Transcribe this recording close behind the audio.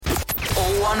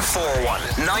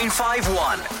0141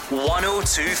 951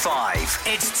 1025.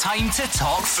 It's time to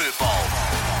talk football.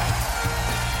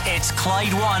 It's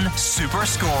Clyde One Super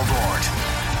Scoreboard.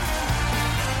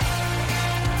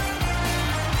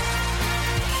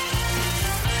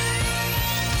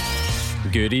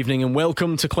 Good evening and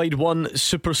welcome to Clyde One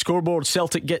Super Scoreboard.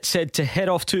 Celtic get set to head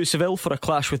off to Seville for a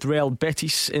clash with Real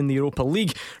Betis in the Europa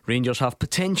League. Rangers have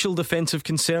potential defensive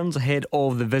concerns ahead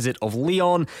of the visit of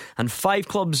Lyon, and 5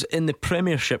 clubs in the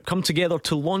Premiership come together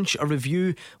to launch a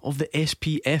review of the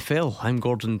SPFL. I'm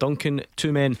Gordon Duncan.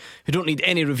 2 men who don't need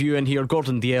any review in here,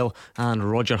 Gordon Dalziel and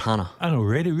Roger Hannah. I'm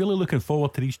already really looking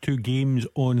forward to these 2 games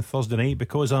on Thursday night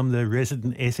because I'm the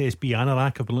resident SSB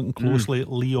anorak. I've been looking closely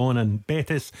at Lyon and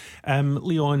Betis.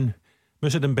 Lyon,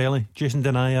 Moussa Dembele, Jason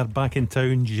Denayer back in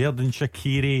town, Xherdan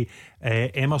Shaqiri,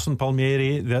 Emerson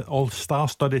Palmieri, they're all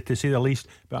star-studded to say the least.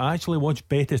 But I actually watched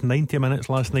Betis 90 minutes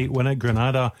last night win at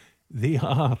Granada. They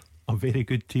are a very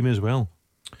good team as well.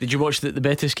 Did you watch the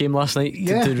Betis game last night?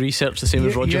 Yeah. Did research the same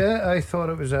as Roger? Yeah, I thought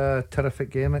it was a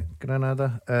terrific game at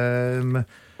Granada.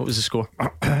 What was the score?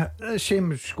 The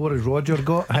same score as Roger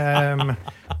got.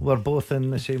 We're both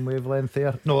in the same wavelength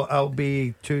there. No, it'll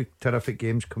be 2 terrific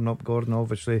games coming up, Gordon.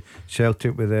 Obviously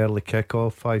Celtic with the early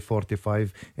kick-off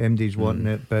 5:45. MD's wanting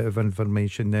a bit of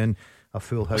information, then a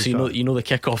full house. So you know the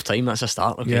kick-off time, that's a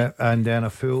start, okay? Yeah, and then a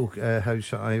full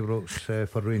house at Ibrox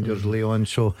for Rangers Lyon.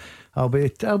 So it'll be a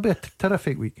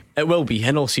terrific week. It will be.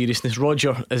 In all seriousness,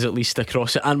 Roger is at least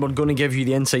across it, and we're going to give you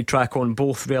the inside track on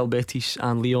both Real Betis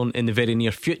and Lyon in the very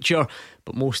near future.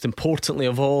 But most importantly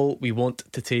of all, we want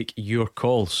to take your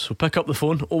calls. So pick up the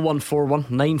phone 0141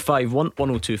 951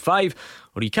 1025,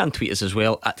 or you can tweet us as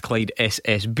well at Clyde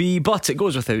SSB. But it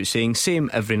goes without saying, same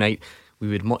every night, we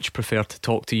would much prefer to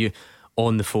talk to you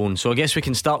on the phone. So I guess we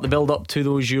can start the build up to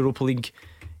those Europa League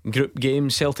group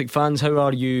games. Celtic fans, how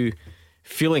are you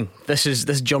feeling? This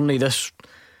journey, this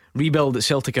rebuild that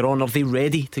Celtic are on. Are they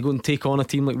ready to go and take on a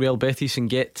team like Real Betis and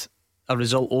get a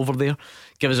result over there?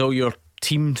 Give us all your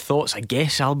team thoughts. I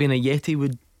guess Albion Ayeti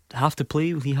would have to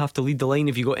play. Will he have to lead the line?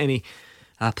 Have you got any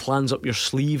plans up your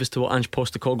sleeve as to what Ange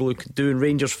Postecoglou could do? And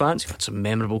Rangers fans, you've had some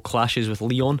memorable clashes with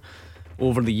Lyon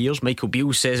over the years. Michael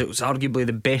Beale says it was arguably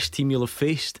the best team you'll have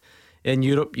faced in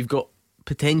Europe. You've got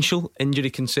potential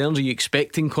injury concerns. Are you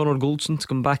expecting Connor Goldson to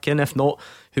come back in? If not,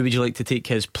 who would you like to take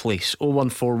his place?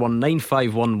 0141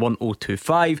 951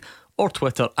 1025 or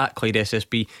Twitter at Clyde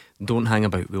SSB. Don't hang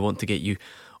about, we want to get you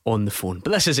on the phone.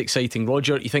 But this is exciting,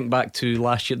 Roger. You think back to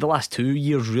last year, the last 2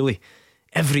 years really,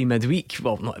 every midweek,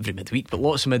 well not every midweek, but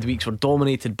lots of midweeks were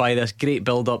dominated by this great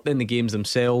build up in the games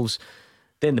themselves.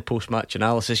 Then the post-match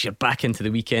analysis, you're back into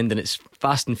the weekend and it's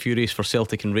fast and furious for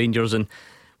Celtic and Rangers, and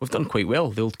we've done quite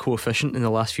well, the old coefficient, in the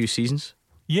last few seasons.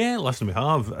 Yeah, listen, we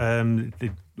have.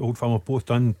 The old firm have both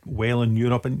done well in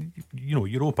Europe, and you know,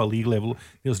 Europa League level,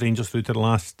 there's Rangers through to the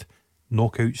last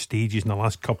knockout stages in the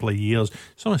last couple of years.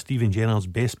 Some of Steven Gerrard's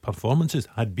best performances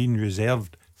had been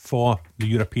reserved for the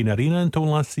European arena until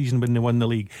last season when they won the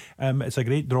league. It's a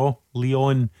great draw.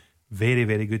 Lyon, very,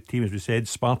 very good team, as we said.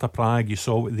 Sparta Prague, you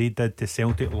saw what they did to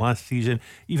Celtic last season.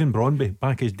 Even Brøndby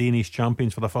back as Danish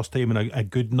champions for the first time in a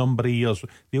good number of years.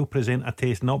 They'll present a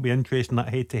test, and that'll be interesting, that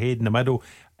head to head in the middle.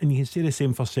 And you can say the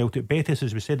same for Celtic. Betis,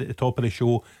 as we said at the top of the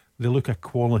show, they look a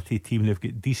quality team. They've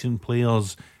got decent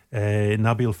players.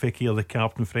 Nabil Fekir, the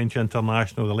captain, French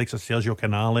international, the likes of Sergio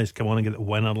Canales come on and get the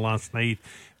winner last night.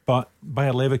 But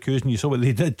Bayer Leverkusen, you saw what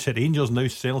they did to Rangers. Now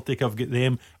Celtic have got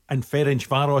them, and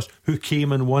Ferencváros, who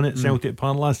came and won at Celtic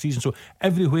Park last season. So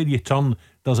everywhere you turn,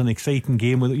 there's an exciting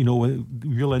game with, you know, with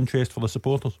real interest for the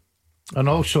supporters. And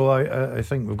also I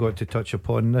think we've got to touch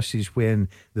upon, this is when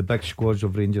the big squads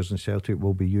of Rangers and Celtic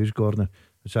will be used, Gordon.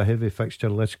 It's a heavy fixture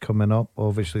list coming up,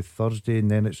 obviously Thursday, and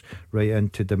then it's right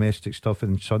into domestic stuff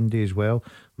on Sunday as well.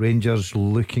 Rangers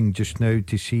looking just now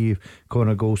to see if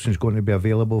Connor Goldson's going to be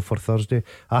available for Thursday.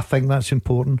 I think that's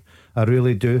important, I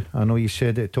really do. I know you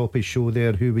said at the top of his show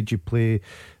there, who would you play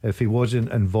if he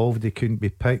wasn't involved, he couldn't be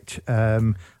picked.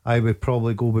 I would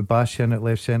probably go with Bastian at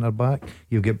left centre back.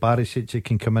 You'll get Barisic who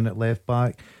can come in at left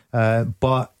back,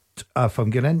 but if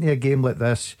I'm getting into a game like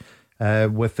this,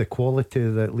 with the quality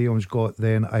that Leon's got,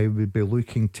 then I would be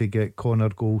looking to get Connor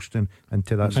Goldston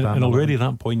into that stand. And already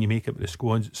that point you make up with the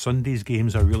squads, Sunday's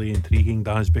games are really intriguing,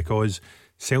 Daz, because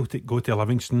Celtic go to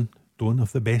Livingston, don't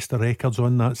have the best of records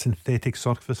on that synthetic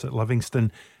surface at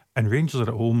Livingston, and Rangers are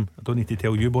at home, I don't need to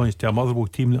tell you boys, to a Motherwell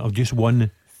team that have just won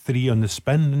 3 on the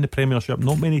spin in the Premiership.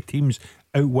 Not many teams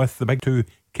out with the big two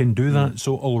can do that.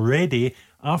 So already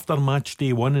after match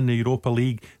day 1 in the Europa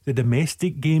League, the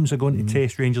domestic games are going to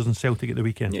test Rangers and Celtic at the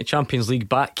weekend. Yeah, Champions League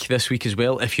back this week as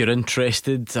well, if you're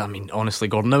interested. I mean, honestly,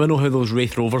 Gordon, now I know how those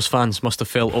Wraith Rovers fans must have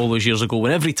felt all those years ago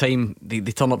when every time they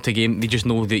turn up to a game, they just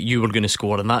know that you were going to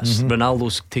score, and that's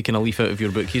Ronaldo's taking a leaf out of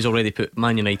your book. He's already put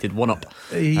Man United 1-up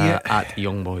at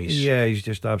Young Boys. Yeah, he's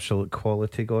just absolute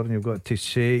quality, Gordon. You've got to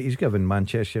say he's given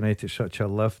Manchester United such a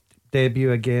lift.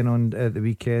 Debut again on at the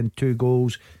weekend, 2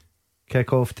 goals.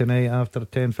 Kick off tonight after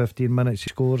 10-15 minutes he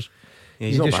scores. Yeah,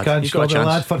 he's you not just bad. can't He's stop got a the chance.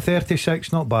 lad for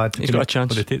 36. Not bad. He's got a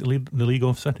chance. Would they take the league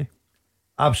off City?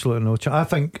 Absolutely no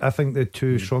chance. I think the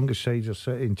two strongest sides are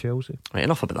City and Chelsea. Right,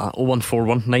 enough about that.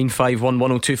 0141 951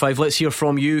 1025. Let's hear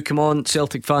from you. Come on,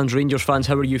 Celtic fans, Rangers fans,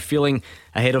 how are you feeling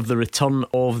ahead of the return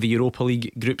of the Europa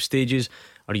League group stages?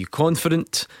 Are you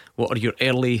confident? What are your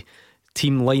early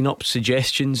team lineup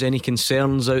suggestions? Any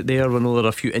concerns out there? We know there are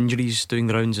a few injuries doing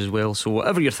the rounds as well. So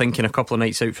whatever you're thinking a couple of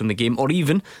nights out from the game, or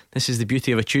even, this is the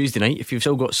beauty of a Tuesday night, if you've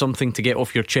still got something to get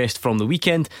off your chest from the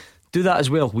weekend, do that as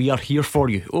well. We are here for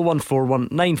you. 0141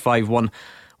 951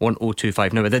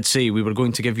 1025. Now, I did say we were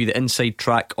going to give you the inside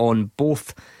track on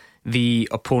both the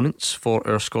opponents for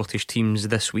our Scottish teams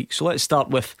this week. So let's start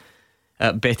with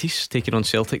Betis taking on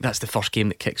Celtic. That's the first game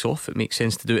that kicks off. It makes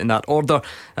sense to do it in that order.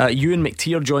 Ewan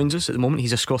McTeer joins us at the moment.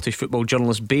 He's a Scottish football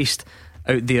journalist based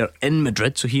out there in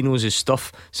Madrid, so he knows his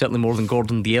stuff certainly more than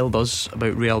Gordon Dalziel does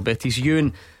about Real Betis.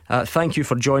 Ewan, thank you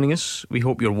for joining us. We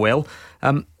hope you're well.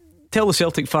 Tell the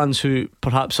Celtic fans who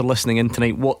perhaps are listening in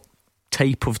tonight what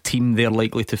type of team they're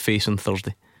likely to face on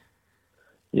Thursday.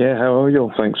 Yeah, how are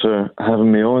you? Thanks for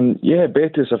having me on. Yeah,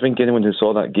 Betis, I think anyone who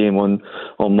saw that game on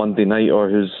Monday night, or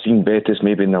who's seen Betis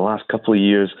maybe in the last couple of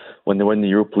years when they won the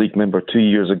Europa League, remember 2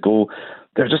 years ago,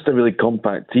 they're just a really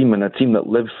compact team, and a team that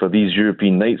lives for these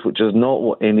European nights, which is not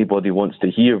what anybody wants to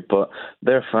hear, but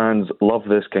their fans love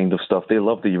this kind of stuff. They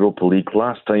love the Europa League.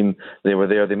 Last time they were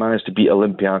there, they managed to beat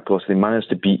Olympiacos, they managed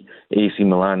to beat AC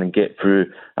Milan and get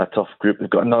through a tough group. They've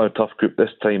got another tough group this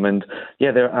time, and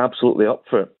yeah, they're absolutely up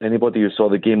for it. Anybody who saw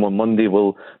the game on Monday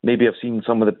will maybe have seen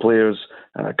some of the players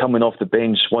coming off the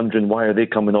bench, wondering why are they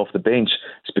coming off the bench.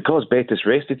 It's because Betis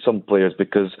rested some players,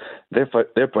 because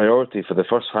their priority for the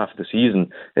first half of the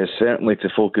season is certainly to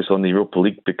focus on the Europa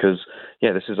League, because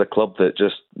yeah, this is a club that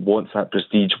just wants that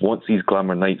prestige, wants these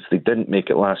glamour nights. They didn't make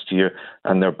it last year,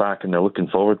 and they're back and they're looking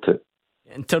forward to it.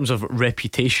 In terms of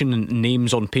reputation and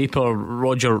names on paper,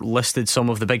 Roger listed some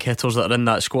of the big hitters that are in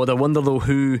that squad. I wonder though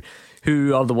who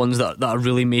are the ones that are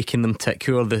really making them tick.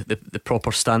 Who are the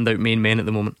proper standout main men at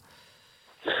the moment?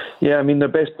 Yeah, I mean, their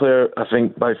best player, I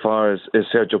think, by far is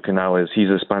Sergio Canales. He's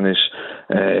a Spanish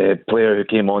player who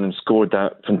came on and scored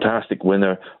that fantastic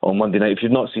winner on Monday night. If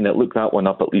you've not seen it, look that one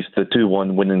up at least, the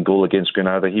 2-1 winning goal against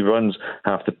Granada. He runs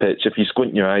half the pitch. If you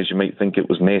squint your eyes, you might think it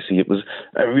was Messi. It was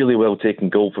a really well taken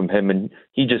goal from him, and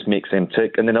he just makes them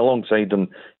tick. And then alongside him,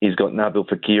 he's got Nabil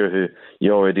Fekir, who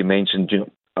you already mentioned. You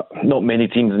know, not many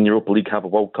teams in the Europa League have a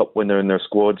World Cup winner in their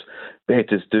squads.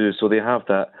 Betis do, so they have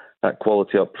that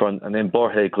quality up front. And then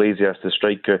Borja Iglesias, the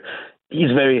striker,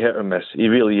 he's very hit or miss. He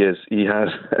really is. He has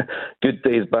good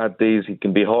days, bad days. He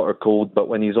can be hot or cold, but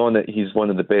when he's on it, he's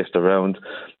one of the best around.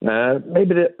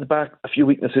 Maybe the back, a few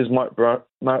weaknesses. Mark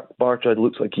Bartra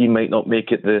looks like he might not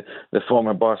make it, the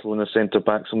former Barcelona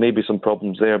centre-back, so maybe some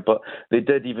problems there. But they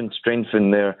did even strengthen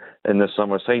there in the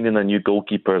summer, signing a new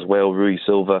goalkeeper as well, Rui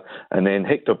Silva, and then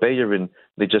Hector Bellerin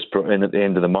they just brought in at the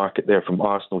end of the market there from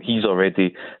Arsenal. He's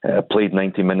already played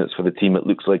 90 minutes for the team. It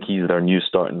looks like he's their new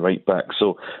starting right back.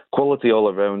 So quality all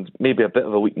around, maybe a bit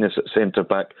of a weakness at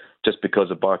centre-back just because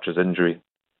of Bartra's injury.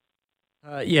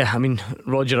 Yeah, I mean,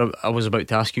 Roger, I was about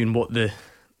to ask you what the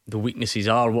weaknesses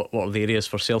are. What are the areas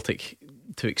for Celtic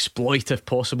to exploit if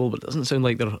possible, but it doesn't sound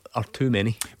like there are too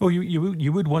many. Well,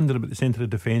 you would wonder about the centre of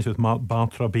defence with Mark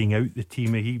Bartra being out the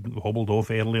team. He hobbled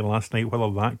off earlier last night, whether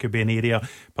that could be an area,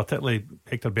 particularly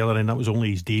Hector Bellerin. That was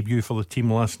only his debut for the team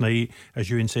last night. As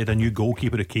Ewan said, a new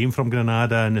goalkeeper who came from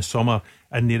Granada in the summer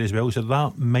in there as well, so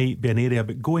that might be an area.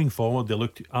 But going forward, they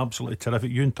looked absolutely terrific.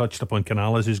 Ewan touched upon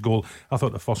Canales' goal. I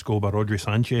thought the first goal by Rodri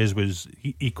Sanchez was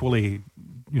equally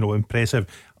impressive.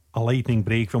 A lightning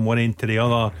break from one end to the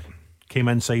other, came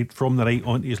inside from the right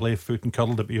onto his left foot and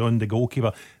curled it beyond the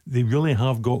goalkeeper. They really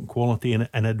have got quality in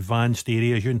advanced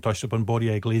areas. You touched upon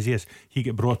Borja Iglesias. He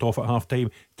got brought off at half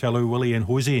time to allow Willie and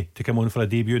Jose to come on for a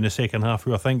debut in the second half,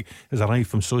 who I think has arrived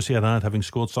from Sociedad, having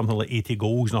scored something like 80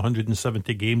 goals in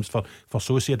 170 games for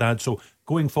Sociedad. So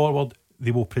going forward,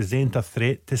 they will present a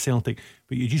threat to Celtic,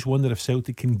 but you just wonder if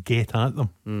Celtic can get at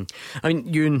them. I mean,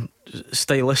 Ewan,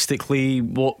 stylistically,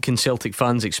 what can Celtic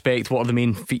fans expect? What are the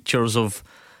main features of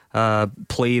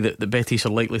play that the Betis are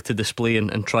likely to display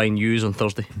and try and use on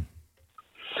Thursday?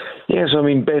 Yes, I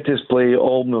mean, Betis play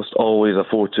almost always a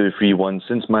 4-2-3-1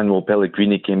 since Manuel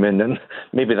Pellegrini came in, and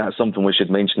maybe that's something we should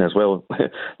mention as well.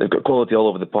 They've got quality all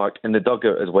over the park, and the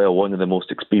dugout as well, one of the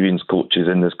most experienced coaches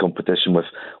in this competition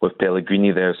with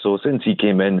Pellegrini there. So since he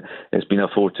came in, it's been a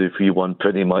 4-2-3-1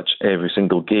 pretty much every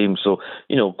single game. So,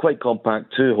 quite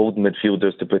compact, two holding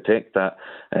midfielders to protect that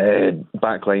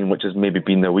backline, which has maybe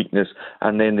been their weakness,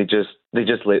 and then they just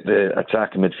let the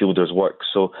attacking midfielders work.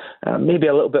 So maybe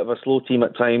a little bit of a slow team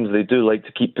at times. They do like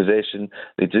to keep possession.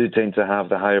 They do tend to have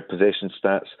the higher possession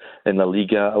stats in La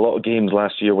Liga. A lot of games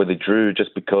last year where they drew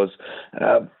just because,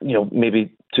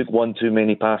 maybe took one too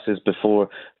many passes before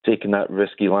taking that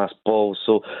risky last ball.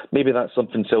 So maybe that's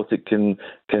something Celtic can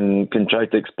try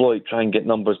to exploit, try and get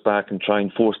numbers back and try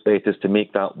and force Betis to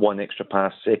make that one extra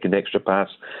pass, second extra pass,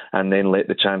 and then let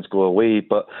the chance go away.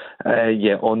 But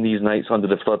on these nights under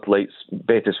the floodlights,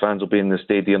 Betis fans will be in the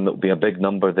stadium. There'll be a big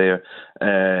number there.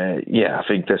 I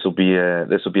think this will be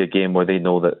a game where they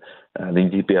know that they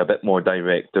need to be a bit more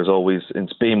direct. There's always, in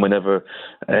Spain, whenever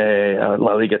a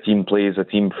La Liga team plays a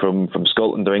team from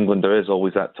Scotland or England, there is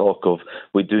always that talk of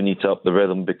we do need to up the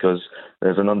rhythm because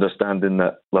there's an understanding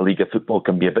that La Liga football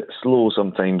can be a bit slow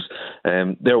sometimes.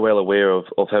 They're well aware of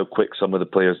how quick some of the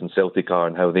players in Celtic are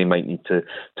and how they might need to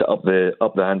up the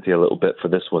ante a little bit for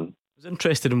this one. I was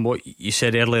interested in what you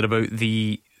said earlier about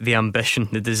the ambition,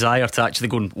 the desire to actually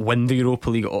go and win the Europa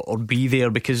League or be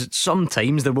there, because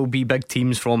sometimes there will be big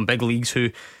teams from big leagues who,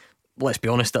 let's be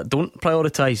honest, that don't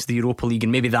prioritise the Europa League,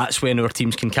 and maybe that's when our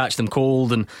teams can catch them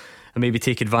cold and maybe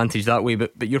take advantage that way.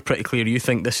 But you're pretty clear, you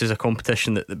think this is a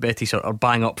competition that the Betis are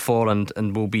bang up for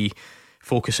and will be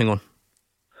focusing on.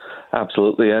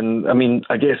 Absolutely, and I mean,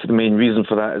 I guess the main reason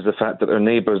for that is the fact that their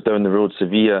neighbours down the road,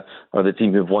 Sevilla, are the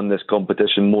team who've won this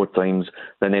competition more times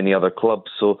than any other club.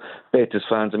 So Betis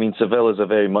fans, I mean, Sevilla is a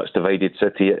very much divided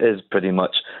city. It is pretty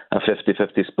much a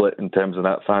 50-50 split in terms of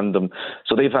that fandom.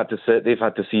 So they've had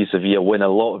to see Sevilla win a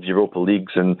lot of Europa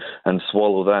Leagues and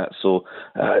swallow that. So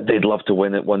they'd love to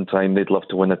win it one time. They'd love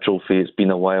to win a trophy. It's been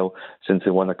a while since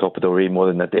they won a Copa del Rey, more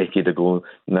than a decade ago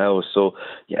now. So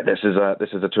yeah, this is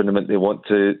a tournament they want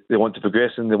to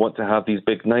progress in. They want to have these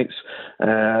big nights.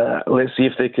 Let's see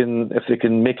if they can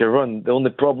make a run. The only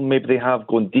problem maybe they have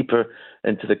going deeper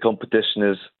into the competition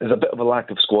is a bit of a lack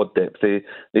of squad depth. They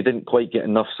didn't quite get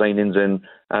enough signings in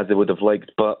as they would have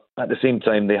liked, but at the same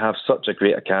time they have such a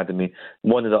great academy,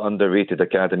 one of the underrated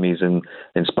academies in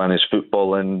Spanish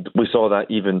football, and we saw that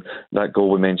even that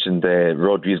goal we mentioned,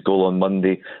 Rodri's goal on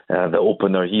Monday, the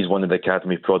opener, he's one of the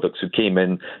academy products who came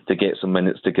in to get some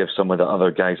minutes to give some of the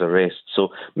other guys a rest. So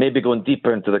maybe going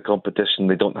deeper into the competition,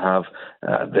 they don't have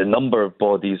the number of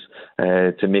bodies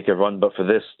to make a run, but for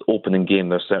this opening game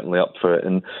they're certainly up for it,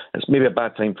 and it's maybe a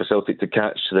bad time for Celtic to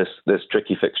catch this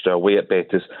tricky fixture away at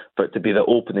Betis, for it to be the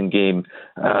opening game.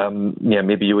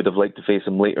 Maybe you would have liked to face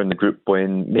them later in the group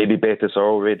when maybe Betis are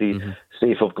already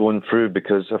safe of going through,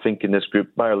 because I think in this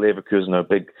group, Bayer Leverkusen are a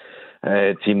big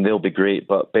team, they'll be great,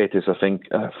 but Betis, I think,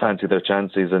 fancy their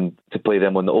chances, and to play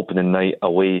them on the opening night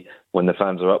away when the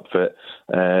fans are up for it,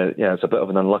 it's a bit of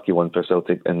an unlucky one for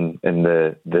Celtic in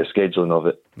the scheduling of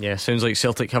it. Yeah, sounds like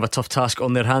Celtic have a tough task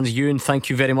on their hands. Ewan, thank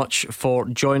you very much for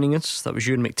joining us. That was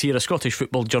Ewan McTeer, a Scottish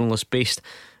football journalist based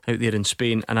out there in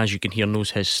Spain, and as you can hear,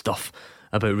 knows his stuff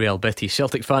about Real Betis.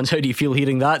 Celtic fans, how do you feel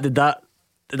hearing that? Did that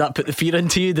put the fear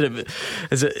into you?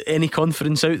 Is it any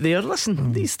confidence out there?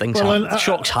 Listen, these things happen.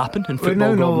 Shocks happen in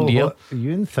football. What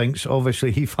Ewan thinks,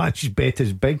 obviously he fancies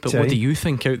Betis big time. But what do you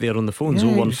think out there on the phones?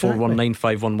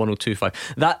 01419511025.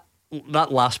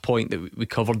 That last point that we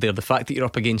covered there, the fact that you're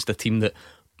up against a team that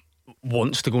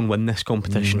wants to go and win this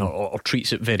competition or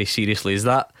treats it very seriously,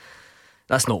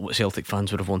 that's not what Celtic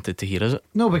fans would have wanted to hear, is it?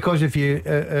 No, because if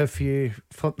you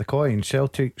flip the coin,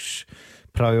 Celtic's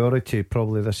priority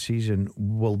probably this season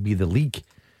will be the league.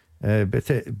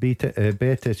 Betis,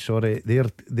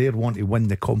 they want to win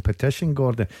the competition,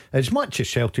 Gordon. As much as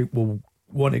Celtic will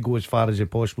want to go as far as they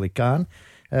possibly can,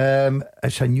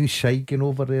 it's a new side going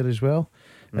over there as well.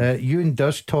 Ewan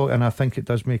does talk, and I think it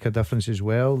does make a difference as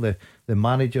well. The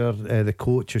manager, the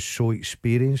coach is so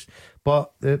experienced,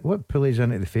 but what plays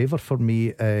into the favour for me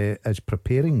is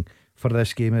preparing for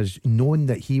this game, is knowing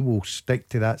that he will stick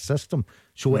to that system.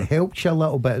 So it helps you a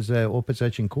little bit as the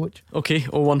opposition coach. Okay,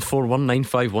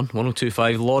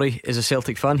 01419511025. Laurie is a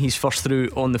Celtic fan. He's first through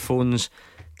on the phones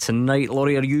tonight.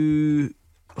 Laurie, are you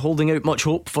holding out much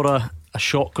hope for a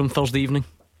shock on Thursday evening?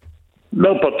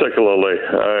 Not particularly.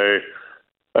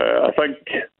 I think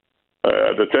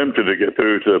I'd attempted to get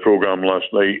through to the programme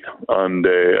last night, and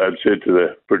I'd said to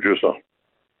the producer,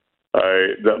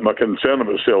 that my concern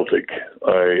about Celtic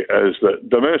is that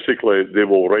domestically they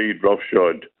will ride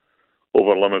roughshod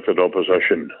over limited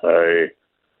opposition.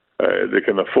 They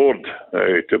can afford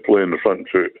to play in the front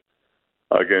foot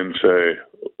against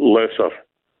lesser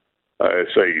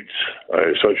sides,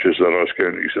 such as the Ross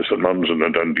Counties, the St Mirrens and the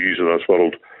Dundees of this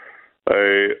world.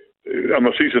 I'm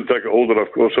a season ticket holder,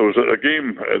 of course. I was at a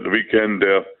game at the weekend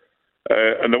there.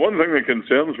 And the one thing that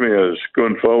concerns me is,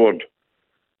 going forward,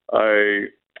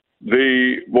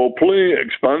 they will play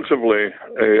expansively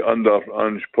under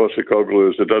Ange Postecoglou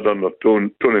as they did under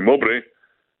Tony Mowbray.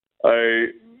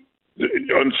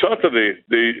 On Saturday,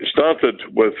 they started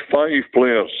with 5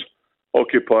 players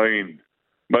occupying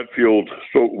midfield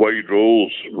stroke wide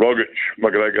roles: Rogic,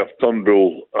 McGregor,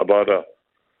 Turnbull, Abada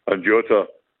and Jota.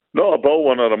 Not a ball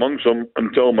winner amongst them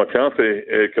until McCarthy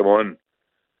came on.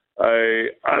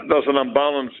 There's an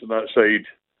imbalance on that side.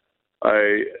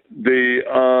 They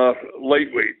are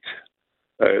lightweight.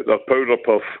 They're powder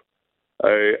puff.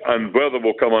 And where they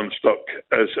will come unstuck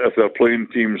is if they're playing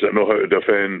teams that know how to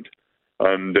defend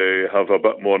and have a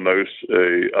bit more nous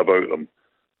about them.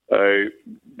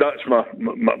 That's my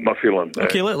feeling.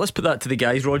 Okay, let's put that to the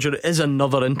guys, Roger. It is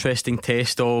another interesting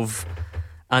test of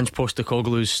Ange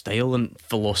Postecoglou's style and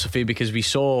philosophy, because we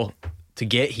saw, to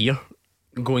get here,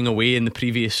 going away in the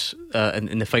previous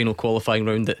in the final qualifying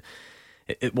round, that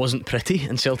it wasn't pretty,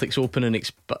 and Celtic's open and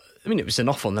it was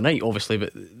enough on the night obviously,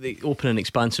 but the open and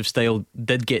expansive style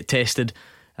did get tested,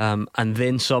 and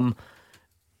then some.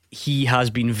 He has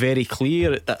been very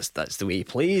clear that's the way he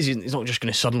plays. He's not just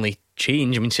going to suddenly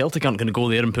change. I mean, Celtic aren't going to go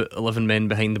there and put 11 men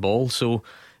behind the ball. So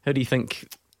how do you think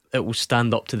it will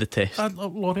stand up to the test?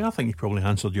 Laurie, I think you probably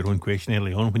answered your own question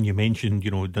early on when you mentioned,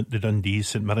 the Dundees,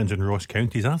 St Mirrens and Ross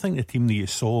Counties. I think the team that you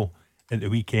saw at the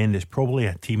weekend is probably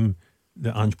a team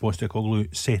that Ange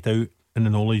Postecoglou set out in the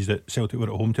knowledge that Celtic were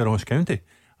at home to Ross County.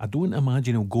 I don't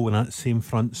imagine he'll go in that same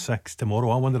front six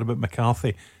tomorrow. I wonder about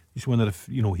McCarthy. Just wonder if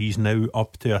he's now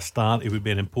up to a start. He would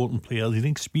be an important player. He's an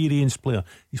experienced player.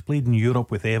 He's played in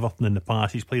Europe with Everton in the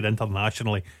past. He's played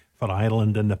internationally for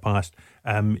Ireland in the past.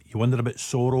 You wonder about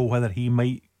Soro, whether he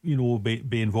might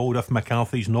be involved if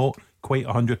McCarthy's not quite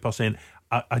 100%.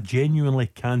 I genuinely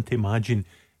can't imagine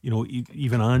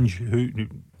even Ange, who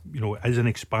is an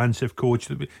expansive coach,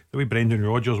 the way Brendan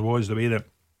Rodgers was, the way that,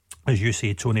 as you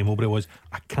say, Tony Mowbray was.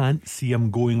 I can't see him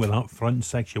going with that front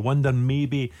six. You wonder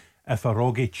maybe if a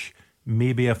Rogic,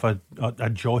 maybe if a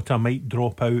Jota might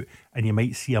drop out, and you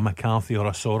might see a McCarthy or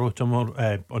a Soro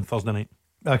tomorrow on Thursday night.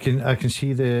 I can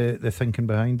see the thinking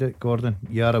behind it, Gordon.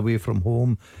 You are away from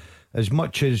home. As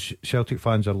much as Celtic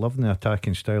fans are loving the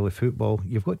attacking style of football,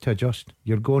 you've got to adjust.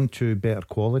 You're going to better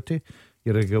quality.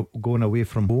 You're going away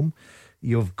from home.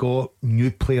 You've got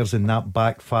new players in that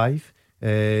back five.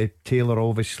 Taylor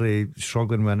obviously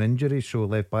struggling with an injury, so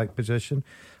left back position.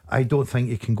 I don't think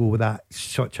you can go with that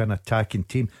such an attacking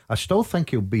team. I still think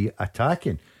he'll be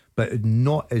attacking, but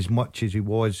not as much as he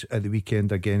was at the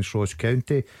weekend against Ross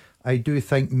County. I do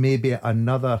think maybe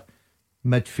another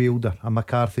midfielder, a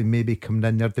McCarthy, maybe coming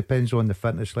in there. Depends on the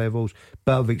fitness levels,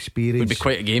 bit of experience. Would be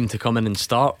quite a game to come in and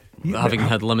start, having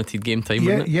had limited game time,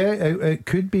 wouldn't it? Yeah, it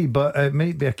could be, but it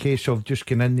might be a case of just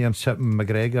getting in there and sitting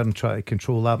McGregor and try to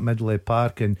control that middle of the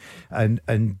park and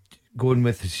going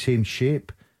with the same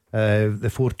shape. The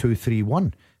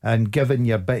 4-2-3-1, and giving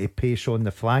you a bit of pace on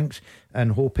the flanks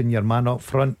and hoping your man up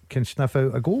front can sniff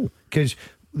out a goal. Because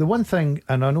the one thing,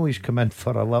 and I know he's come in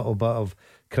for a little bit of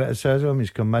criticism, he's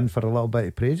come in for a little bit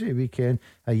of praise at the weekend,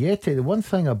 Ayeti, the one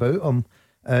thing about him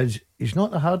is he's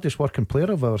not the hardest working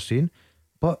player I've ever seen,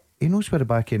 but he knows where the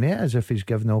back of the net is if he's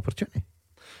given the opportunity.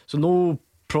 So no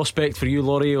prospect for you,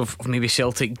 Laurie, of maybe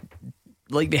Celtic,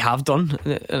 like they have done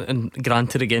and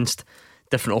granted against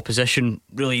different opposition,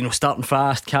 really, starting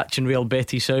fast, catching Real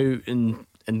Betis out and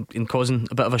causing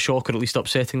a bit of a shock, or at least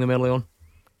upsetting them early on?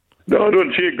 No, I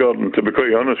don't see it, Gordon, to be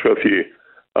quite honest with you.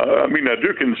 I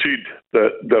do concede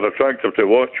that they're attractive to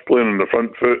watch, playing on the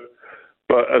front foot,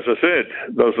 but as I said,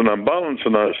 there's an imbalance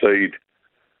on that side.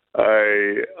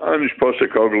 Ange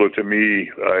Postecoglou, to me,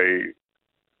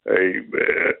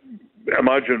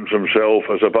 imagines himself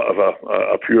as a bit of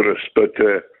a purist, but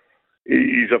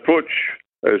his approach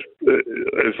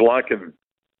is lacking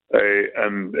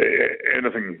in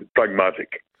anything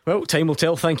pragmatic. Well, time will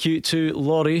tell. Thank you to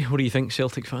Laurie. What do you think,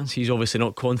 Celtic fans? He's obviously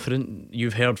not confident.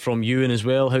 You've heard from Ewan as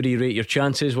well. How do you rate your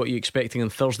chances? What are you expecting on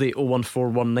Thursday?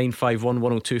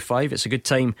 01419511025. It's a good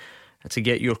time to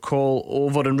get your call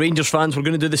over. And Rangers fans, we're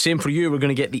going to do the same for you. We're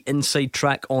going to get the inside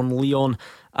track on Leon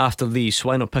after these, so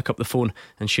why not pick up the phone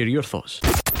and share your thoughts?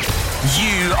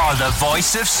 You are the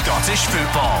voice of Scottish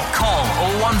football. Call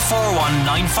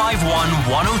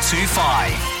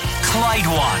 01419511025. Clyde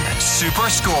One Super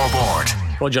Scoreboard.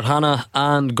 Roger Hannah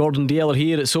and Gordon Dalziel are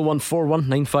here. It's 0141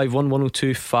 951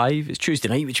 1025. It's Tuesday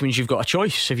night, which means you've got a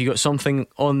choice. If you've got something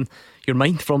on your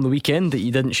mind from the weekend that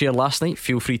you didn't share last night,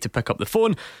 feel free to pick up the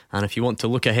phone. And if you want to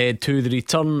look ahead to the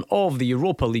return of the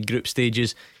Europa League group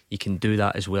stages, you can do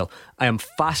that as well. I am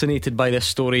fascinated by this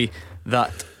story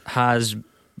that has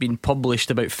been published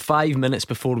about 5 minutes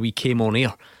before we came on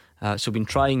air. So I've been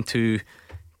trying to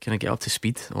kind of get up to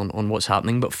speed on what's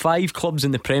happening. But 5 clubs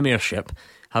in the Premiership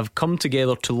have come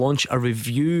together to launch a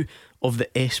review of the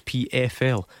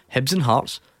SPFL. Hibs and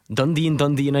Hearts, Dundee and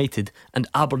Dundee United, and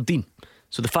Aberdeen.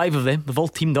 So the 5 of them, they've all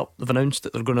teamed up. They've announced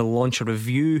that they're going to launch a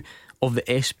review of the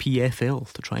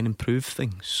SPFL to try and improve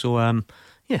things. So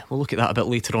yeah, we'll look at that a bit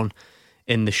later on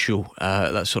in the show.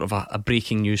 That's sort of a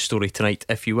breaking news story tonight,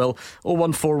 if you will.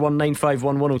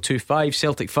 01419511025.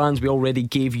 Celtic fans, we already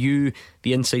gave you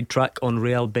the inside track on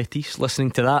Real Betis.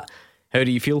 Listening to that, how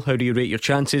do you feel? How do you rate your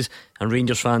chances? And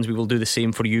Rangers fans, we will do the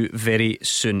same for you very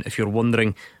soon. If you're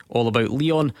wondering all about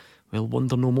Leon, well,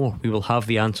 wonder no more. We will have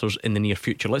the answers in the near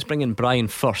future. Let's bring in Brian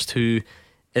first, who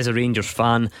is a Rangers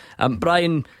fan.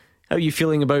 Brian, how are you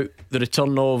feeling about the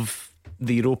return of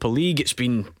the Europa League? It's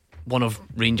been one of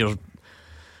Rangers'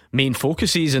 main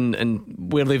focuses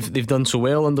and where they've done so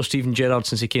well under Steven Gerrard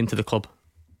since he came to the club.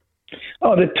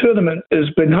 Oh, the tournament has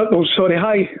been. Oh, sorry.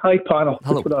 Hi, panel.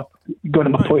 Hello. Going to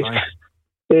my place.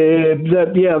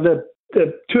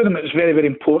 The tournament is very, very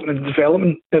important in the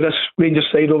development of this Rangers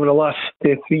side over the last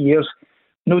 3 years.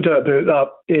 No doubt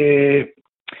about that.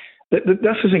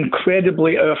 This is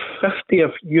incredibly our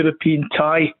 50th European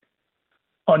tie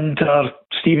under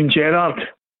Steven Gerrard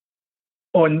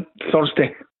on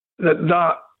Thursday.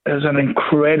 That is an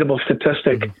incredible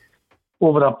statistic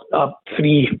over a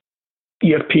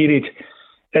 3-year period.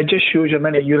 It just shows you how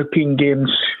many European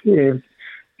games we've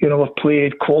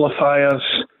played,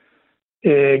 qualifiers,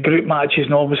 group matches,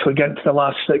 and obviously getting to the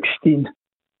last 16,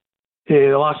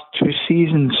 the last 2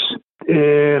 seasons.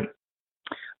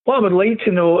 What I would like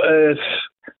to know is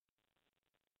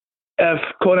if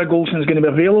Connor Goldson's going to be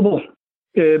available,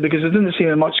 because there didn't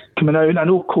seem much coming out. I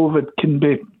know COVID can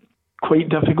be quite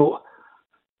difficult.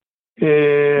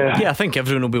 Yeah, I think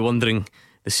everyone will be wondering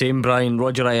the same, Brian.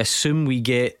 Roger, I assume we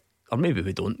get, or maybe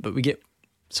we don't, but we get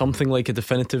something like a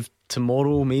definitive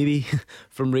tomorrow, maybe,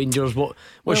 from Rangers.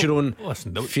 What's your own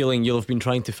feeling? You'll have been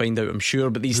trying to find out, I'm sure,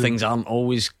 but these things aren't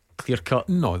always clear cut.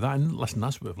 No, that's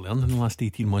what we've learned in the last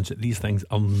 18 months, that these things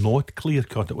are not clear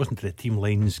cut. It wasn't until the team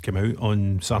lines came out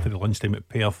on Saturday lunchtime at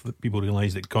Perth that people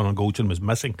realised that Connor Goldson was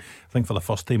missing, I think for the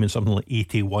first time in something like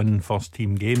 81 first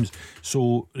team games.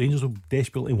 So Rangers will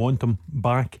desperately want him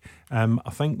back. I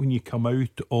think when you come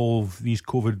out of these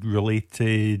COVID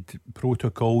related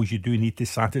protocols, you do need to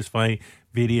satisfy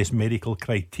various medical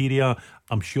criteria.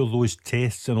 I'm sure those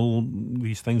tests and all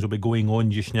these things will be going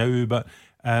on just now, but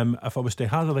if I was to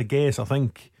hazard a guess, I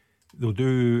think they'll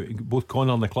do, both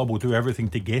Connor and the club will do everything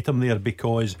to get him there,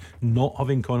 because not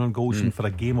having Connor Goldson for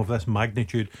a game of this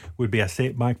magnitude would be a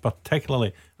setback,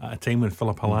 particularly at a time when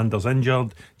Philip Hollander's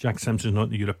injured, Jack Simpson's not in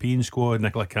the European squad,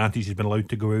 Nicola Cantis has been allowed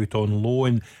to go out on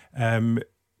loan.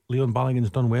 Leon Balogun's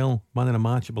done well, man of the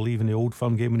match, I believe, in the Old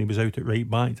Firm game when he was out at right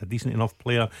back. He's a decent enough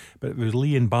player, but it was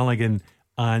Leon Balogun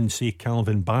and say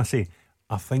Calvin Bassey.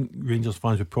 I think Rangers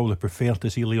fans would probably prefer to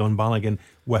see Leon Balogun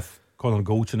with Connor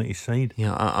Goldson at his side.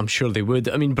 Yeah, I'm sure they would.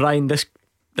 I mean, Brian, this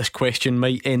question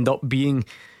might end up being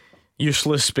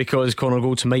useless because Connor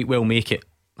Goldson might well make it.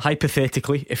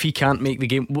 Hypothetically, if he can't make the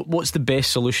game, what's the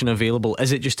best solution available?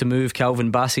 Is it just to move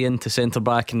Calvin Bassey into centre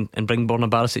back and bring Borna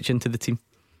Barisic into the team?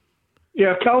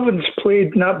 Yeah, Calvin's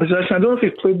played in that position. I don't know if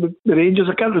he's played with the Rangers.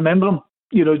 I can't remember him,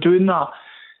 doing that.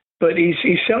 But he's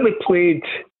certainly played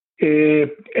in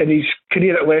his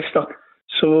career at Leicester,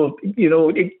 so he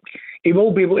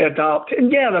will be able to adapt.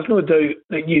 And yeah, there's no doubt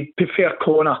that you prefer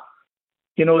Connor,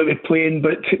 to be playing,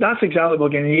 but that's exactly what we're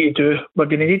going to need to do. We're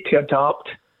going to need to adapt.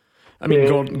 I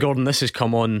mean, Gordon, this has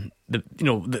come on.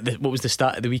 What was the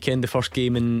start of the weekend? The first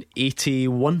game in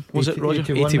 81, was it, Roger?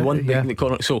 81. Yeah.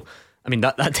 So, I mean,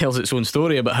 that tells its own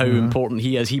story about how important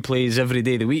he is. He plays every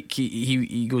day of the week.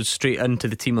 He goes straight into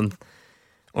the team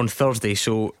on Thursday.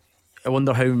 So I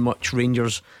wonder how much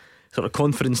Rangers' sort of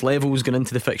confidence levels going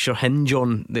into the fixture hinge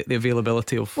on the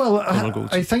availability of Connor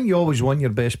Goldson. I think you always want your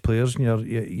best players and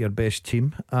your best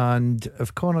team, and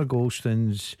if Connor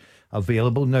Goldson's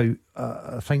available now,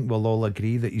 I think we'll all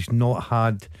agree that he's not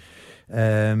had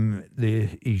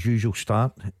his usual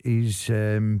start. He's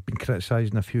been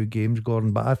criticised in a few games,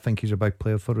 Gordon, but I think he's a big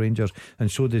player for Rangers, and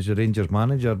so does the Rangers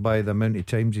manager by the amount of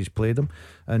times he's played him,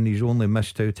 and he's only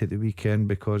missed out at the weekend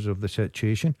because of the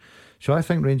situation. So I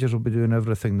think Rangers will be doing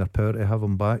everything in their power to have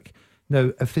him back.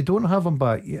 Now, if they don't have him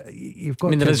back, you've got. I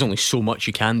mean, there is only so much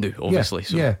you can do, obviously.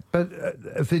 Yeah, but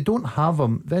if they don't have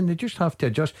him, then they just have to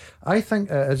adjust. I think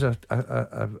it is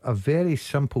a very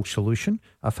simple solution.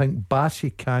 I think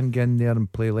Bassey can get in there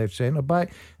and play left centre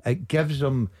back. It gives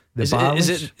them the balance.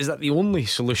 Is that the only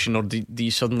solution, or do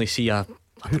you suddenly see a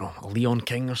Leon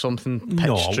King or something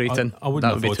pitched straight in? I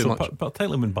wouldn't have thought so.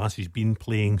 Particularly when Bassey's been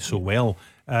playing so well.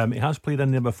 He has played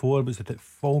in there before. Was it at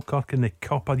Falkirk in the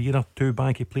Cup a year or two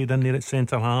back? He played in there at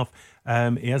centre half.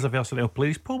 He is a versatile player.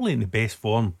 He's probably in the best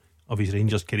form of his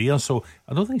Rangers career, so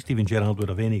I don't think Steven Gerrard would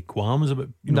have any qualms about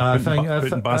putting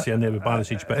Bassey in there with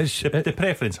Barisic. But the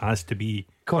preference has to be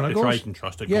to try and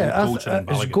trust it.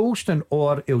 It's Golston,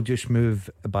 or he'll just move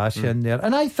Bassey in there.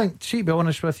 And I think, see, to be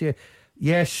honest with you,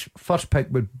 yes, first pick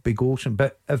would be Golston,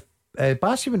 but if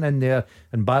Bassey went in there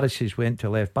and Barisic went to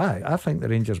left back, I think the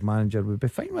Rangers manager would be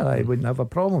fine with that. He wouldn't have a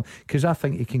problem, because I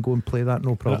think he can go and play that,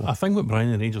 no problem. I think what Brian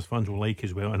and Rangers fans will like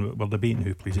as well, and we're debating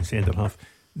who plays in centre half,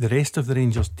 the rest of the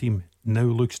Rangers team now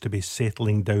looks to be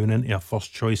settling down into a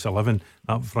first choice 11.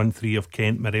 That front three of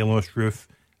Kent, Morelos, Roofe,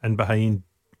 and behind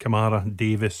Kamara,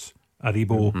 Davis,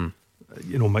 Aribo.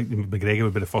 McGregor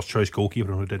would be the first choice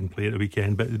goalkeeper who didn't play at the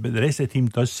weekend, but the rest of the team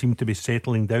does seem to be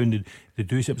settling down. They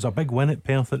do. It was a big win at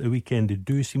Perth at the weekend. They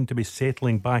do seem to be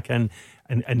settling back in,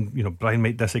 and Brian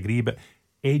might disagree, but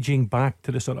edging back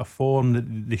to the sort of form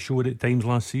that they showed at times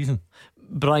last season.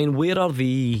 Brian, where are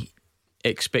the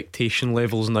expectation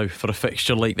levels now for a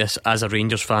fixture like this as a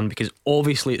Rangers fan? Because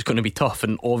obviously it's going to be tough,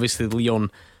 and obviously Lyon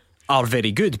are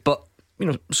very good, but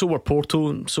so were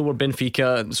Porto, so were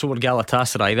Benfica, so were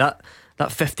Galatasaray.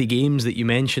 That 50 games that you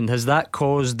mentioned, has that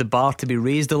caused the bar to be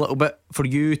raised a little bit for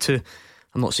you to,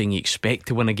 I'm not saying you expect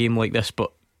to win a game like this,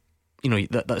 but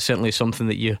that's certainly something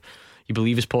that you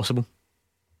believe is possible?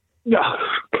 Yeah,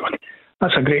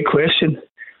 that's a great question,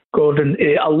 Gordon.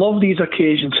 I love these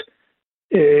occasions,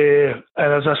 and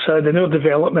as I said, in our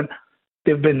development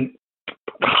they've been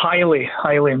highly,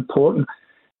 highly important.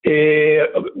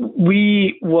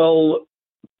 We will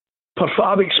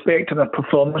I'm expecting a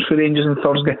performance for Rangers on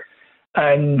Thursday,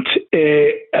 and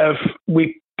if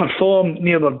we perform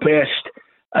near their best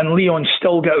and Lyon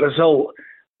still get a result,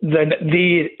 then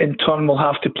they in turn will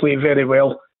have to play very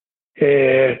well.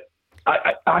 I'm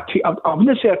going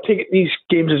to say I take these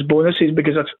games as bonuses,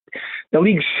 because the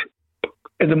league's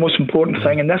the most important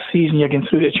thing, and this season you're getting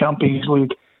through the Champions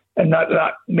League, and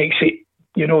that makes it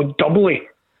doubly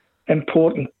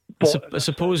important. I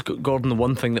suppose, Gordon, the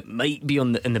one thing that might be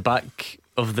in the back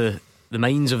of the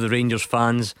minds of the Rangers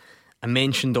fans, I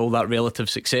mentioned all that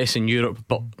relative success in Europe,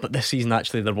 but this season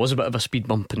actually there was a bit of a speed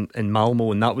bump in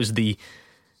Malmo, and that was the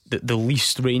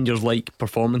least Rangers-like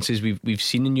performances we've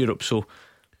seen in Europe. So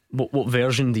what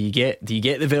version do you get? Do you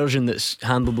get the version that's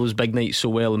handled those big nights so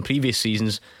well in previous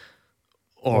seasons,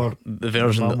 or the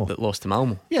version that lost to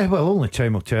Malmo? Yeah, well, only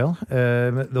time will tell.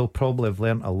 They'll probably have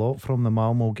learnt a lot from the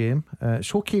Malmo game.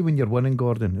 It's okay when you're winning,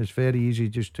 Gordon. It's very easy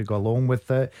just to go along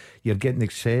with it. You're getting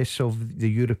excess of the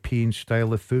European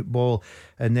style of football,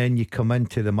 and then you come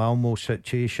into the Malmo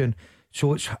situation.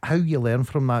 So it's how you learn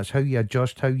from that. It's how you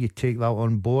adjust, how you take that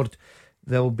on board.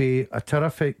 There'll be a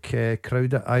terrific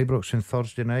crowd at Ibrox on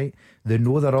Thursday night. They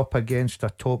know they're up against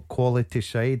a top quality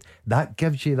side. That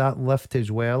gives you that lift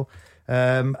as well.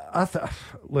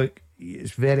 Look,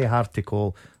 it's very hard to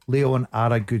call. Lyon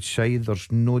are a good side,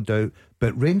 there's no doubt,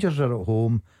 but Rangers are at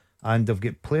home and they've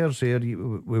got players there.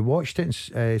 We watched it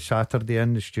Saturday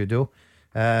in the studio.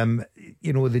 They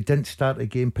didn't start the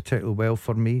game particularly well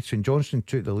for me. St Johnstone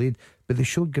took the lead, but they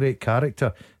showed great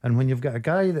character, and when you've got a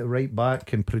guy that right back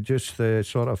can produce the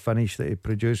sort of finish that he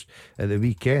produced at the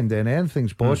weekend, then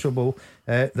anything's possible.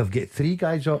 They've got three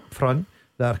guys up front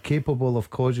that are capable of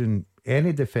causing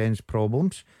any defence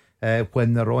problems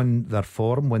when they're on their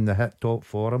form, when they hit top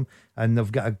form, and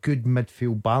they've got a good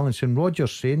midfield balance. And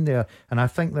Roger's saying there, and I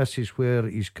think this is where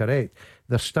he's correct,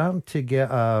 they're starting to get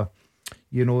a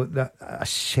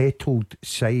settled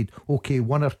side. Okay,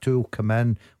 one or two will come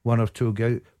in, one or two will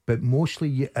go out, but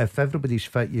mostly if everybody's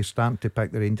fit, you're starting to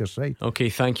pick the Rangers side. Okay,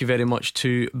 thank you very much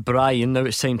to Brian. Now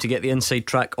it's time to get the inside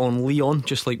track on Lyon,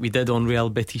 just like we did on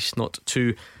Real Betis not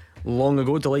too long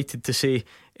ago. Delighted to say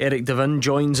Eric Devin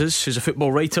joins us, who's a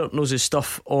football writer, knows his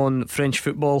stuff on French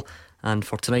football, and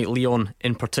for tonight Lyon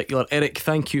in particular. Eric,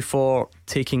 thank you for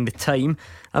taking the time.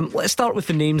 Let's start with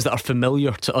the names that are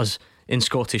familiar to us in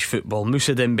Scottish football.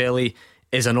 Moussa Dembele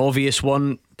is an obvious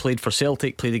one. Played for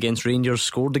Celtic, played against Rangers,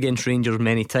 scored against Rangers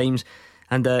many times,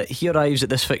 and he arrives at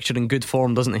this fixture in good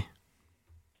form, doesn't he?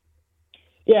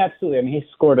 Yeah, absolutely. I mean, he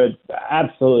scored an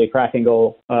absolutely cracking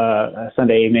goal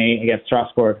Sunday evening against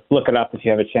Strasbourg. Look it up if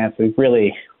you have a chance. It was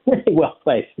really, really well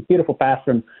placed. A beautiful pass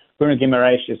from Bruno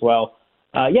Guimaraes as well.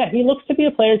 Yeah, he looks to be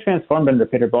a player transformed under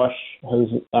Peter Bosz, who's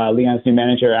Lyon's new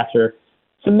manager after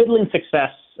some middling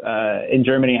success in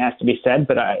Germany, has to be said.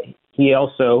 But he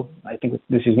also, I think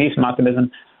this is me some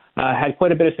optimism, had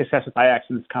quite a bit of success with Ajax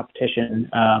in this competition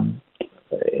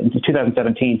in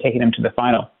 2017, taking them to the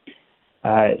final.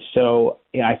 So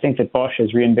I think that Bosz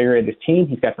has reinvigorated his team.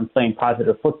 He's got them playing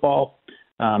positive football.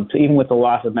 So even with the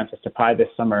loss of Memphis Depay this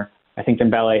summer, I think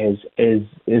Dembele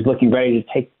is looking ready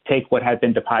to take what had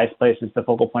been Depay's place as the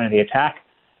focal point of the attack.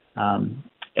 And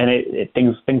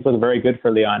things look very good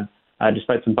for Lyon,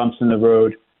 despite some bumps in the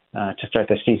road to start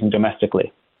the season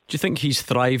domestically. Do you think he's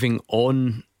thriving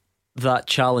on that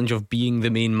challenge of being the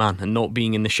main man and not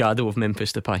being in the shadow of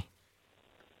Memphis Depay?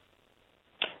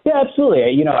 Yeah,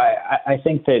 absolutely. I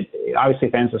think that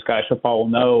obviously fans of Scottish football will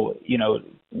know,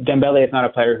 Dembele is not a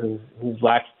player who's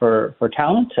lacked for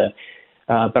talent.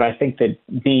 But I think that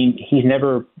he's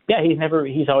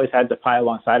always had Depay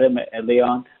alongside him at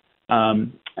Lyon.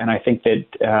 And I think that,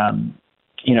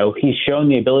 he's shown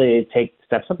the ability to take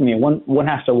steps up. I mean, one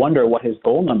has to wonder what his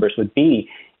goal numbers would be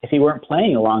if he weren't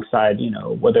playing alongside,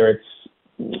 whether it's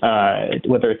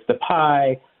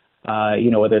Depay,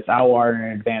 whether it's Aouar in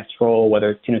an advanced role, whether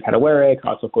it's Tino Kadewere,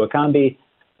 Karl-Toko Ekambi.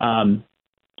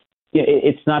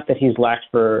 It's not that he's lacked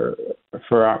for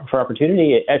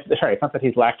opportunity. It's not that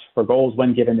he's lacked for goals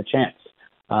when given the chance.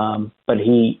 But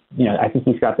I think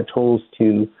he's got the tools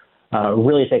to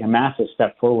really take a massive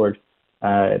step forward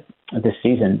this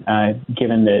season,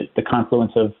 given the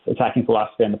confluence of attacking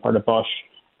philosophy on the part of Bosz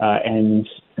and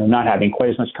not having quite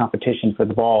as much competition for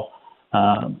the ball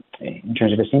in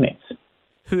terms of his teammates.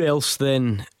 Who else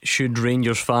then should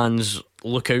Rangers fans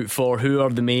look out for? Who are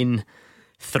the main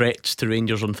threats to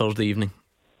Rangers on Thursday evening?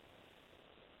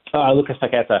 Lucas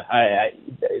Paqueta.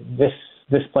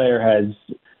 This player has,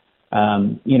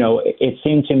 it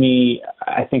seemed to me,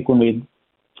 I think when we,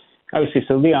 obviously,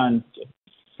 so Lyon,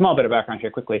 small bit of background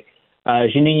here quickly.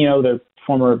 Juninho, the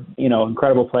former,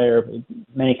 incredible player,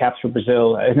 many caps for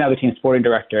Brazil, is now the team sporting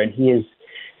director, and he is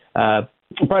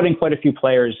brought in quite a few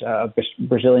players of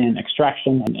Brazilian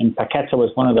extraction, and Paqueta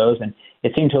was one of those. And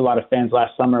it seemed to a lot of fans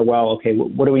last summer, well, okay,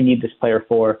 what do we need this player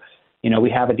for? We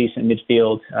have a decent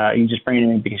midfield. You just bring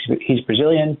him in because he's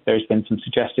Brazilian. There's been some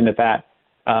suggestion that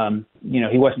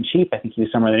he wasn't cheap. I think he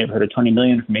was somewhere in the neighborhood of 20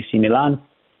 million from AC Milan.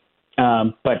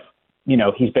 But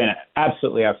he's been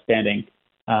absolutely outstanding.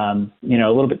 A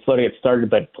little bit slow to get started,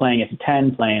 but playing as a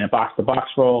 10, playing in a box-to-box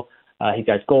role. He's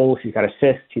got goals, he's got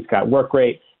assists, he's got work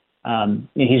rate.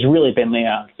 He's really been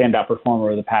a standout performer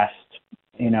over the past,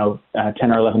 10 or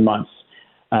 11 months.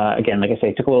 Again, like I say,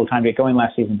 it took a little time to get going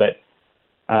last season, but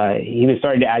he was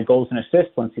starting to add goals and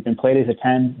assists once he'd been played as a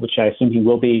 10, which I assume he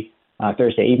will be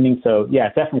Thursday evening. So, yeah,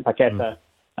 definitely Paqueta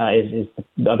is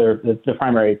the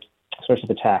primary source of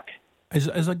attack. Is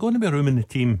there going to be room in the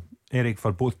team, Eric,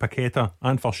 for both Paqueta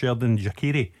and for Sheridan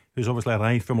Shaqiri, who's obviously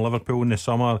arrived from Liverpool in the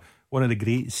summer, one of the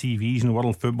great CVs in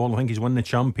world football? I think he's won the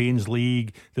Champions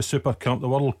League, the Super Cup, the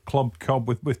World Club Cup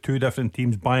with two different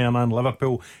teams, Bayern and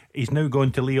Liverpool. He's now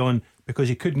gone to Lyon because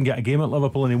he couldn't get a game at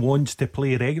Liverpool and he wants to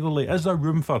play regularly. Is there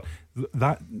room for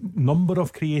that number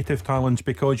of creative talents?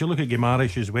 Because you look at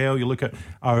Guimaraes as well, you look at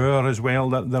Aouar as well,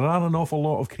 there are an awful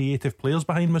lot of creative players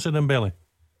behind Mr. Dembele.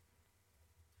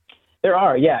 There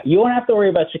are, yeah. You won't have to worry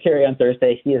about Shaqiri on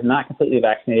Thursday. He is not completely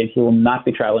vaccinated. He will not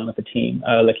be traveling with the team.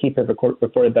 L'Equipe have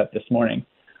reported that this morning.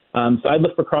 So I'd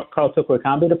look for Karl-Toko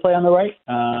Ekambi to play on the right,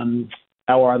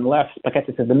 Aouar on the left,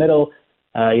 Paqueta to the middle.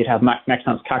 You'd have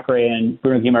Maxence Cacré and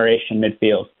Bruno Guimaraes in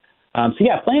midfield. So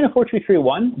yeah, playing a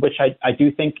 4-2-3-1, which I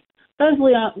do think does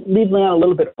leave Lyon a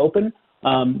little bit open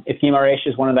if Guimaraes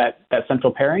is one of that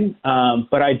central pairing.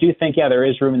 But I do think, there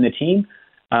is room in the team.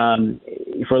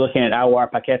 If we're looking at Aouar,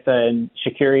 Paqueta, and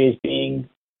Shaqiri as being,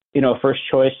 first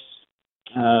choice,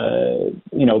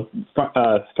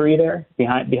 three there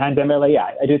behind Dembele,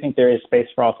 I do think there is space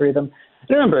for all three of them.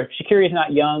 And remember, Shaqiri is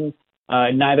not young,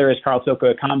 neither is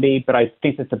Karl-Toko Ekambi, but I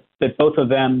think that both of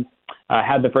them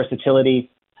have the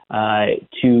versatility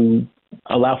to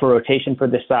allow for rotation for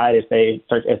this side as the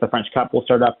French Cup will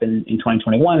start up in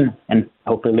 2021, and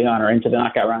hopefully Lyon are into the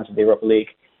knockout rounds of the Europa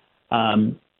League.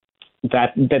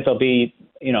 That there'll be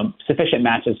sufficient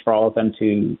matches for all of them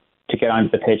to get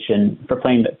onto the pitch and for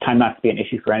playing time not to be an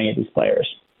issue for any of these players.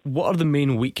 What are the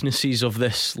main weaknesses of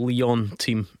this Lyon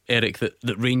team, Eric,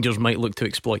 that Rangers might look to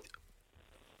exploit?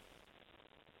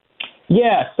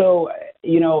 Yeah, so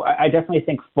I definitely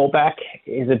think fullback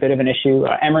is a bit of an issue.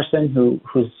 Emerson,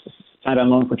 who's signed on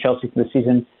loan for Chelsea for the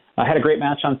season, Had a great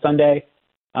match on Sunday.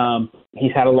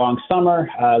 He's had a long summer.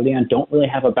 Leon don't really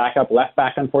have a backup left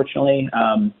back, unfortunately,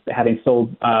 having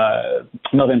sold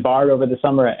Melvin Bard over the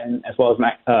summer, and as well as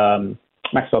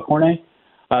Maxwell Cornet.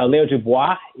 Leo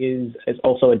Dubois is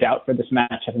also a doubt for this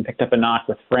match, having picked up a knock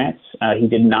with France. He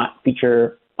did not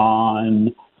feature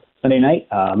on Sunday night.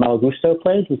 Malagusto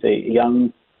played. He's a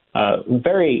young,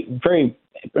 very, very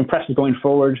impressive going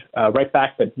forward right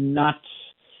back, but not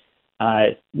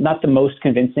the most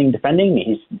convincing defending.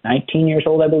 He's 19 years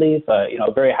old, I believe.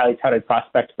 A very highly touted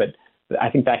prospect, but I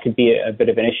think that could be a bit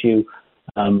of an issue,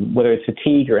 whether it's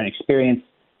fatigue or inexperience.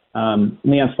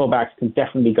 Leon's fullbacks can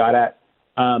definitely be got at.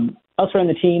 Elsewhere in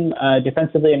the team,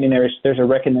 defensively, I mean, there's a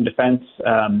wreck in the defense.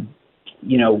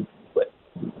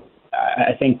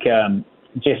 I think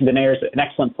Jason Denayer is an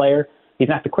excellent player. He's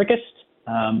not the quickest,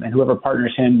 and whoever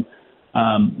partners him,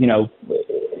 a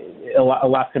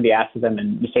lot's going to be asked of them,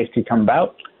 and mistakes could come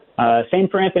about. Same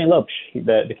for Anthony Lopes,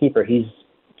 the keeper. He's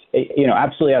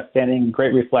absolutely outstanding,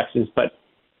 great reflexes, but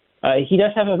he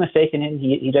does have a mistake in him.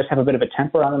 He does have a bit of a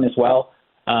temper on him as well.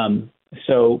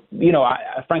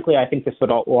 Frankly, I think this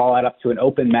will all add up to an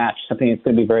open match, something that's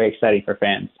going to be very exciting for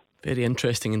fans. Very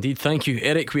interesting indeed. Thank you,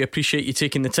 Eric. We appreciate you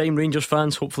taking the time. Rangers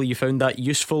fans, hopefully you found that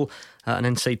useful. An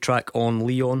inside track on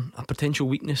Leon. A potential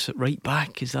weakness at right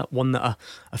back. Is that one that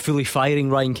a fully firing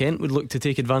Ryan Kent would look to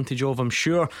take advantage of? I'm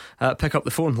sure. Pick up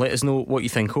the phone. Let us know what you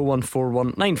think.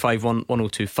 0141 951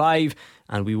 1025,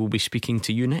 and we will be speaking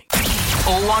to you next.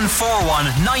 0141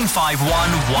 951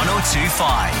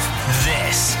 1025.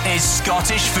 This is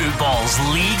Scottish football's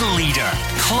league leader,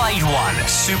 Clyde One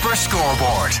Super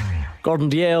Scoreboard.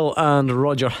 Gordon Dalziel and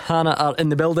Roger Hannah are in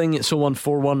the building. It's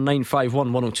 0141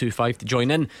 951 1025 to join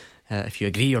in. If you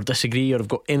agree or disagree or have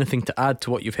got anything to add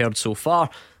to what you've heard so far,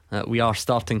 we are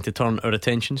starting to turn our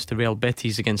attentions to Real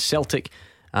Betis against Celtic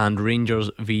and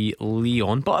Rangers v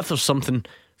Leon. But if there's something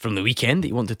from the weekend that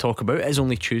you want to talk about, it is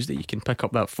only Tuesday. You can pick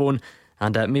up that phone,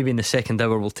 and maybe in the second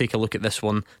hour we'll take a look at this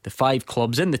one. The 5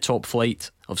 clubs in the top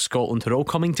flight of Scotland are all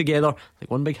coming together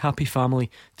like one big happy family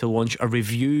to launch a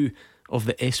review of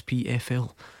the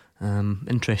SPFL.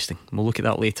 Interesting. We'll look at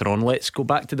that later on. Let's go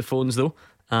back to the phones though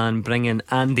and bring in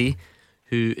Andy,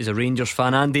 who is a Rangers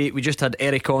fan. Andy, we just had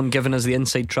Eric on giving us the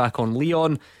inside track on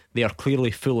Leon. They are clearly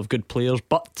full of good players,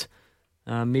 but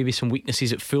maybe some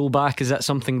weaknesses at full back. Is that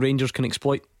something Rangers can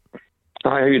exploit?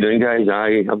 Hi, how you doing, guys?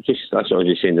 That's what I was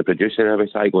just saying. The producer, I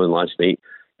was going last night,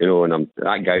 and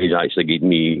that guy's actually gave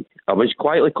me. I was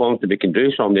quietly confident we can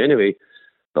do something anyway.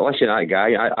 But listen, that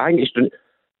guy, I think it's.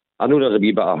 I know there's a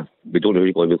wee bit of, we don't know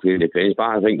who's going to be playing defence, but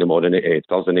I think the modern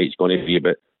Thursday night's going to be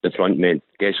about the front men,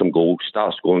 get some goals,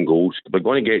 start scoring goals. If we're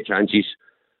going to get chances,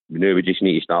 we just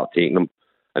need to start taking them.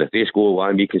 And if they score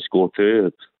one, we can score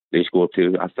two. They score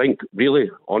two. I think, really,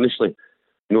 honestly,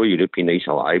 European nights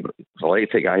are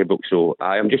electric Ibrox, so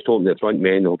I'm just hoping the front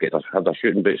men will have their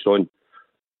shooting boots on.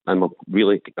 And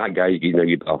really, that guy's giving a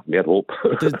wee bit of more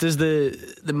hope. Does the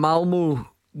Malmo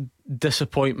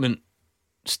disappointment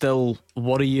still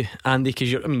worry you, Andy?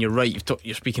 Because you're right.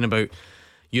 You're speaking about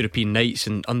European nights,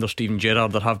 and under Steven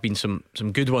Gerrard there have been some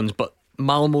good ones, but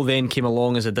Malmo then came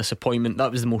along as a disappointment.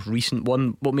 That was the most recent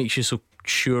one. What makes you so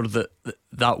sure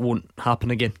that won't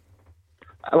happen again?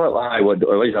 Well, it was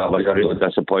a real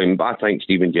disappointment, but I think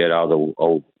Steven Gerrard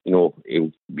will he'll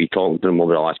be talking to them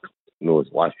over the last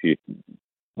few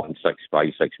months, 6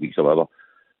 weeks or whatever,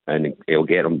 and he'll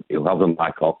have them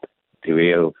back up to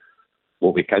where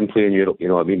what we can play in Europe. We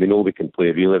know we can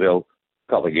play really well.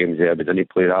 A couple of games there, we didn't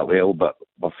play that well, but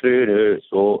we're through now.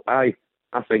 So I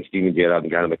think Steven Gerrard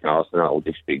and Gary McAllister will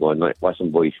just be going like,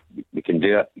 listen, boys, we can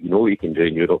do it. You can do it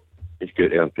in Europe. Just go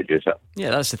there and produce it. Yeah,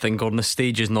 that's the thing, Gordon. The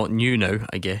stage is not new now,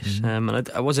 I guess.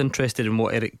 And I was interested in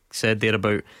what Eric said there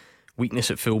about weakness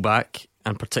at full back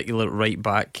and particular right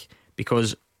back,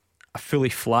 because a fully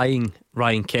flying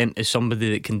Ryan Kent is somebody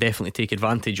that can definitely take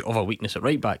advantage of a weakness at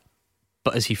right back.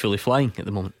 But is he fully flying at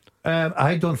the moment?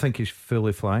 I don't think he's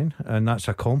fully flying, and that's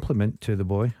a compliment to the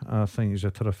boy. I think he's a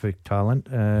terrific talent.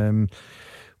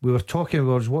 We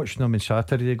was watching him on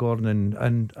Saturday, Gordon,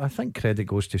 and I think credit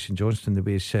goes to St Johnstone the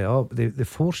way he's set up. They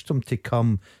forced him to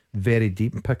come very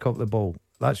deep and pick up the ball.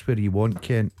 That's where you want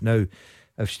Kent. Now,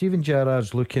 if Steven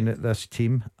Gerrard's looking at this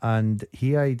team and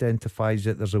he identifies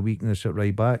that there's a weakness at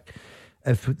right back,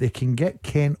 if they can get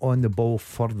Kent on the ball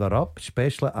further up,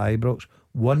 especially at Ibrox,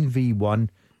 1v1,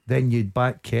 then you'd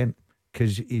back Kent,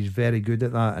 because he's very good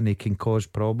at that and he can cause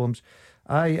problems.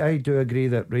 I do agree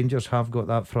that Rangers have got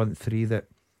that front three that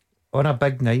on a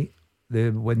big night,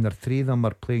 when their three of them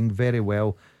are playing very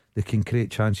well, they can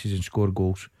create chances and score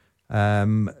goals.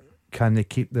 Can they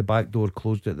keep the back door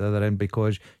closed at the other end?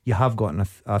 Because you have got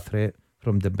a threat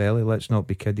from Dembele. Let's not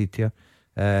be kidded here.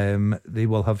 They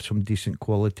will have some decent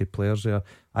quality players there.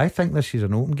 I think this is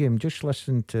an open game. Just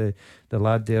listen to the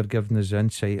lad there giving us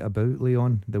insight about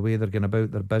Lyon, the way they're going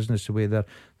about their business, the way they're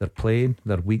playing,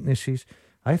 their weaknesses.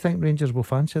 I think Rangers will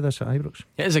fancy this at Ibrox.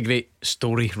 It is a great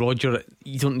story, Roger.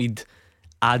 You don't need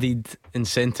added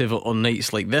incentive on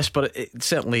nights like this, but it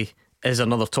certainly is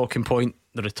another talking point.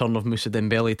 The return of Moussa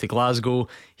Dembele to Glasgow.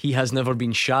 He has never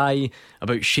been shy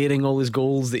about sharing all his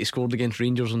goals that he scored against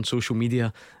Rangers on social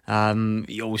media.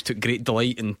 He always took great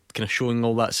delight in kind of showing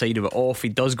all that side of it off. He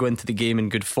does go into the game in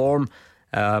good form.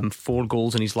 4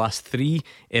 goals in his last 3.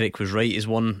 Eric was right. His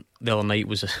one the other night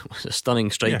was a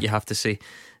stunning strike, you have to say.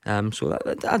 So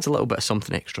that adds a little bit of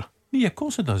something extra. Yeah, of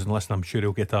course it does. And listen, I'm sure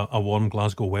he'll get a warm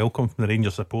Glasgow welcome from the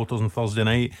Rangers supporters on Thursday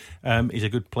night. He's a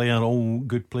good player. All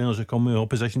good players who come with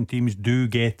opposition teams do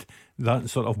get that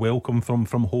sort of welcome from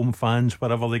home fans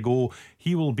wherever they go.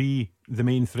 He will be the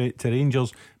main threat to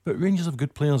Rangers, but Rangers have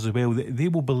good players as well. They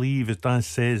will believe, as Daz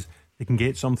says, they can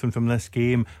get something from this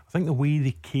game. I think the way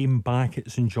they came back at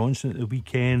St Johnstone at the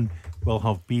weekend will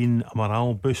have been a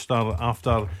morale booster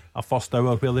after a first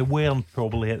hour where they weren't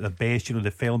probably at the best. You know,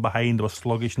 they fell behind, they were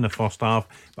sluggish in the first half.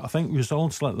 But I think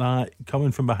results like that,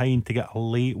 coming from behind to get a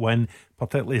late win,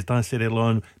 particularly as Dan said earlier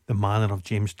on, the manner of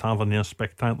James Tavernier's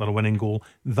spectacular winning goal,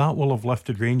 that will have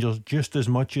lifted Rangers just as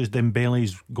much as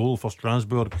Dembele's goal for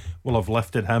Strasbourg will have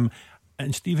lifted him.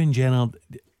 And Steven Gerrard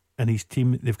and his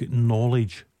team, they've got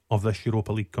knowledge of this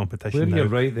Europa League competition. Well, now. you're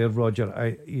right there,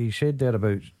 Roger. You said there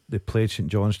about they played St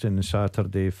Johnstone on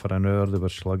Saturday for an hour. They were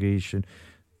sluggish, and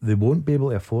they won't be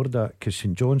able to afford that because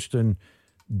St Johnstone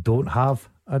don't have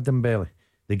a Dembele.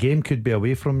 The game could be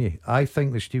away from you. I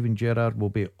think that Steven Gerrard will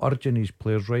be urging his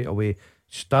players right away,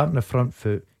 starting the front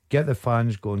foot, get the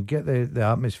fans going, get the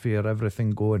atmosphere,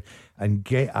 everything going, and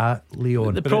get at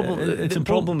Lyon. The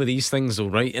problem with these things, though,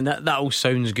 right? And that all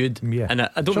sounds good. Yeah. And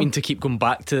I don't mean to keep going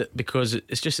back to it because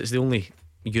it's the only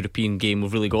European game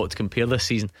we've really got to compare this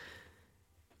season.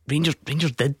 Rangers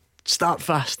did start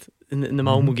fast in the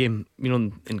Malmo game, you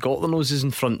know, and got their noses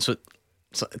in front. So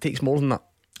it takes more than that.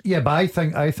 Yeah, but I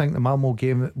think the Malmo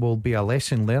game will be a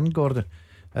lesson learned, Gordon.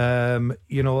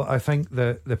 You know, I think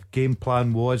the game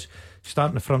plan was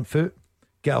starting the front foot,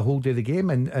 get a hold of the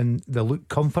game, and they looked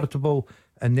comfortable,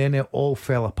 and then it all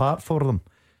fell apart for them.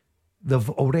 They've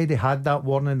already had that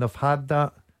warning. They've had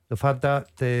that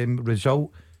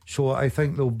result. So I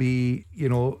think they'll be, you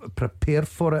know, prepared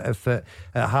for it if it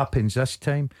happens this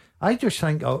time. I just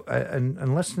think,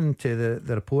 and listening to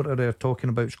the reporter there talking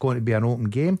about it's going to be an open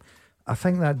game, I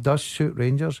think that does suit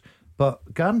Rangers,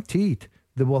 but guaranteed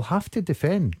they will have to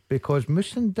defend because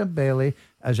Moussa Dembele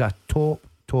is a top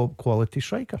quality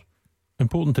striker.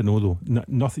 Important to know though,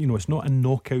 nothing. You know, it's not a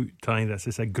knockout tie.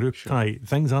 It's a group tie.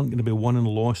 Things aren't going to be won and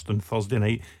lost on Thursday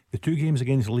night. The 2 games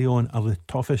against Lyon are the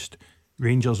toughest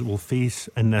Rangers will face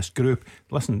in this group.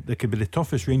 Listen, they could be the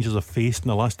toughest Rangers have faced in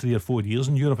the last 3 or 4 years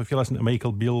in Europe. If you listen to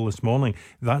Michael Beale this morning,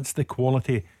 that's the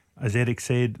quality, as Eric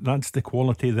said, that's the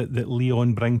quality that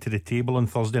Lyon bring to the table on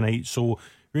Thursday night. So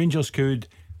Rangers could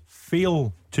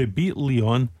fail to beat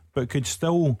Lyon, but could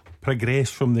still progress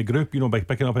from the group, you know, by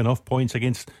picking up enough points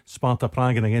against Sparta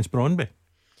Prague and against Brøndby.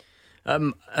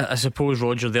 I suppose,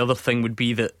 Roger, the other thing would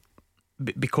be that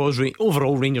because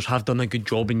overall Rangers have done a good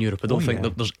job in Europe. I don't think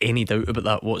that there's any doubt about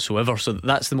that whatsoever. So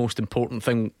that's the most important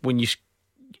thing. When you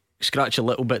scratch a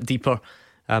little bit deeper,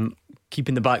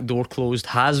 keeping the back door closed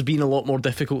has been a lot more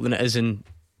difficult than it is in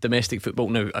domestic football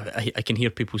now. I can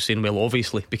hear people saying, well,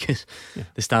 obviously because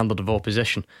the standard of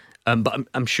opposition, but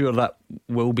I'm sure that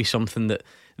will be something that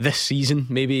this season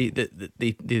maybe that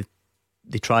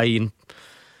they try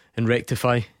and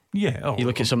rectify. Yeah, you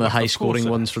look at some of the high scoring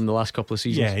ones from the last couple of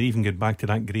seasons. Yeah, and even get back to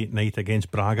that great night against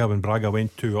Braga when Braga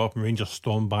went 2 up and Rangers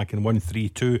stormed back and won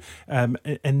 3-2.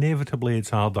 Inevitably it's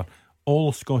harder.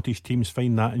 All Scottish teams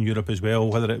find that in Europe as well,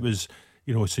 whether it was,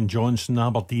 you know, St Johnstone,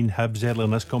 Aberdeen, Hibs earlier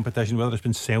in this competition, whether it's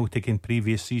been Celtic in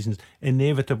previous seasons.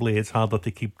 Inevitably it's harder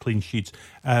to keep clean sheets.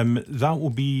 That will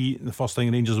be the first thing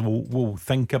Rangers will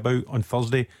think about on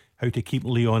Thursday, how to keep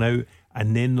Lyon out,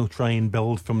 and then they'll try and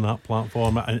build from that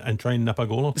platform and try and nip a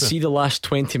goal or two. See the last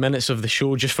 20 minutes of the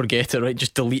show, just forget it, right?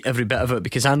 Just delete every bit of it,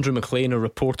 because Andrew McLean, a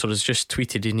reporter, has just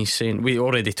tweeted and he's saying, we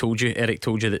already told you, Eric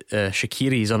told you that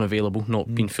Shaqiri is unavailable,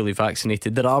 not been fully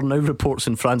vaccinated. There are now reports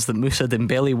in France that Moussa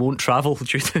Dembele won't travel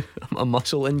due to a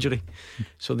muscle injury.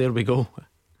 So there we go.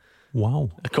 Wow.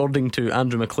 According to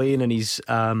Andrew McLean, and he's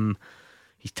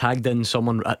tagged in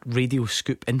someone at Radio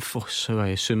Scoop Infos, who I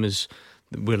assume is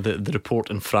where the report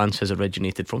in France has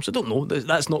originated from. So I don't know,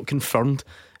 that's not confirmed.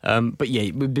 But yeah,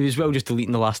 it would be as well just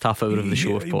deleting the last half hour of the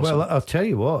show if possible. Well, I'll tell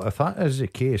you what, if that is the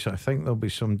case, I think there'll be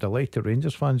some delighted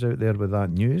Rangers fans out there with that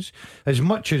news. As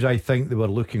much as I think they were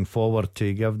looking forward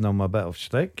to giving them a bit of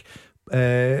stick,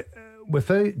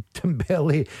 without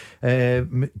Dembele,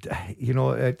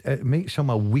 it makes him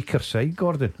a weaker side,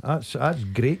 Gordon. That's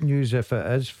great news if it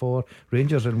is for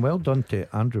Rangers, and well done to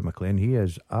Andrew McLean. He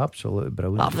is absolutely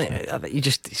brilliant. I think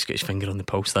he's got his finger on the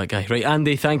pulse, that guy. Right,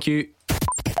 Andy, thank you.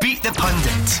 Beat the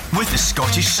Pundit with the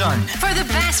Scottish Sun. For the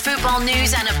best football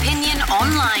news and opinion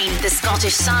online,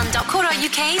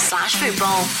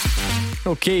 thescottishsun.co.uk/football.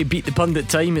 Okay, Beat the Pundit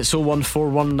time. It's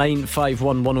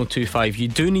 01419511025. You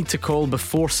do need to call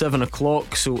before 7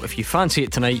 o'clock, so if you fancy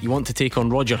it tonight, you want to take on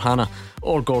Roger Hannah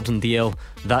or Gordon Dalziel,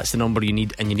 that's the number you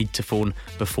need, and you need to phone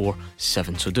before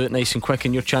 7. So do it nice and quick,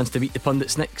 and your chance to beat the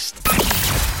pundits next.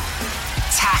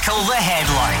 Tackle the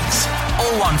headlines.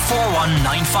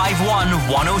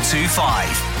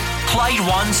 01419511025. Clyde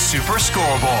One Super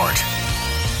Scoreboard.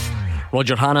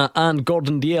 Roger Hannah and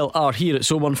Gordon Dalziel are here. It's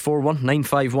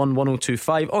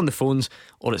 01419511025 on the phones,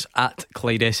 or it's at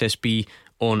Clyde SSB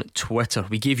on Twitter.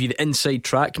 We gave you the inside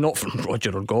track, not from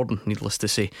Roger or Gordon, needless to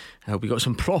say. We got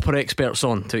some proper experts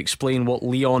on to explain what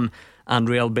Lyon and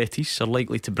Real Betis are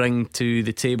likely to bring to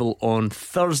the table on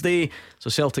Thursday.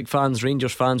 So Celtic fans,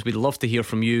 Rangers fans, we'd love to hear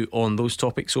from you on those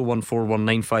topics.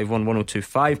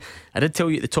 01419511025. I did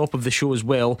tell you at the top of the show as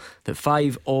well that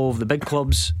 5 of the big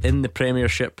clubs in the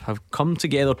Premiership have come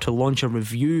together to launch a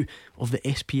review of the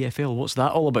SPFL. What's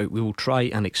that all about? We will try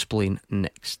and explain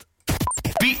next.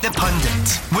 Beat the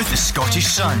Pundit with the Scottish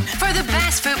Sun. For the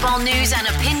best football news and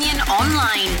opinion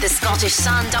online,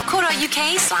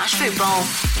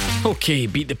 thescottishsun.co.uk/football. Okay,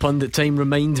 Beat the Pundit time.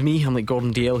 Remind me, I'm like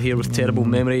Gordon Dalziel here with terrible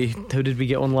memory. How did we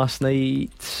get on last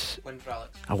night? Win for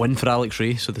Alex. A win for Alex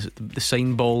Ray, so the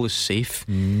sign ball is safe.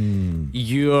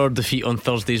 Your defeat on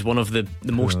Thursday is one of the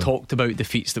most talked about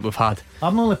defeats that we've had.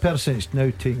 I'm the only person that's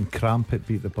now taking cramp at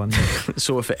Beat the Pundit.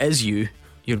 So if it is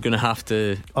you're going to have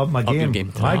to up my game. Your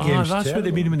game. That's terrible. What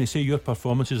they mean when they say your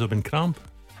performances have been cramp.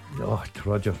 Oh,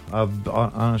 Roger,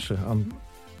 honestly,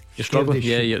 you're struggling.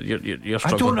 Yeah, you're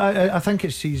struggling. I think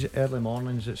it's these early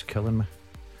mornings that's killing me.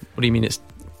 What do you mean? It's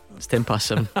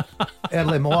 7:10.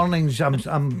 Early mornings.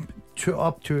 I'm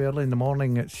up too early in the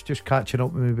morning. It's just catching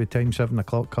up with me by the time 7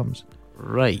 o'clock comes.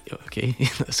 Right, okay.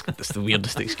 That's the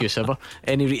weirdest excuse ever.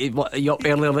 What, are you up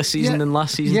earlier this season than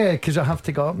last season? Yeah, because I have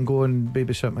to get up and go and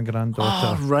babysit my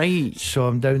granddaughter. Oh, right. So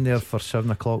I'm down there for 7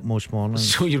 o'clock most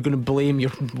mornings. So you're going to blame your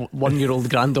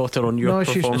 1-year-old granddaughter on your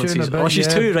performances? She's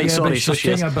 2, right, sorry. So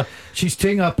she's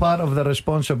taking a part of the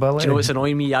responsibility. Do you know what's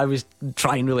annoying me? I was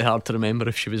trying really hard to remember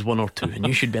if she was 1 or 2, and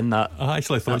you should be in that. I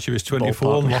actually thought she was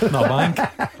 24 and working a bank.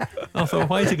 I thought,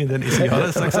 why is he going to see her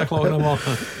at 6 o'clock in the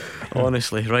morning?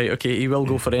 Honestly, right, okay, he will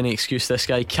go for any excuse, this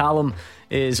guy. Callum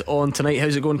is on tonight.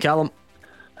 How's it going, Callum?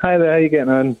 Hi there, how you getting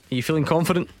on? Are you feeling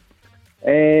confident?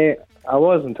 I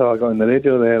was until I got on the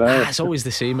radio there. It's always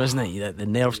the same, isn't it? The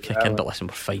nerves kick in, but listen,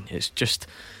 we're fine. It's just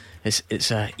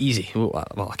it's easy. Well,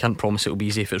 I can't promise it'll be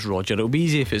easy if it's Roger. It'll be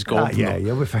easy if it's Gordon. Yeah,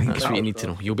 you'll be fine. That's what you need to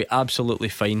know. You'll be absolutely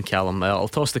fine, Callum. I'll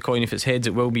toss the coin. If it's heads,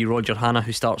 it will be Roger Hannah,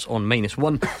 who starts on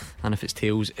 -1, and if it's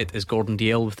tails, it is Gordon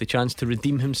Dalziel with the chance to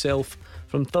redeem himself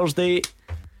from Thursday.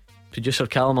 Producer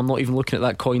Callum, I'm not even looking at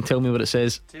that coin. Tell me what it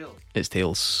says. Tails. It's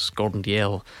tails. Gordon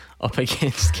Dalziel up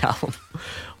against Callum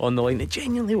on the line. It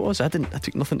genuinely was. I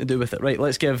took nothing to do with it. Right,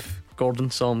 let's give Gordon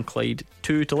some Clyde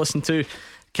 2 to listen to.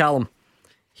 Callum,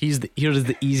 here is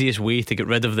the easiest way to get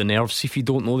rid of the nerves. If you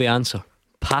don't know the answer,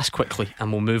 pass quickly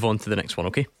and we'll move on to the next one,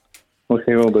 okay?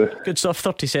 Okay, we'll do. Good stuff.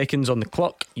 30 seconds on the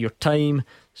clock. Your time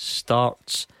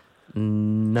starts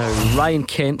now. Ryan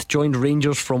Kent joined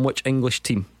Rangers from which English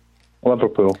team?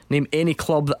 Liverpool. Name any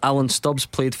club that Alan Stubbs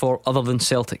played for other than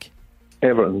Celtic.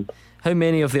 Everton. How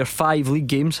many of their 5 league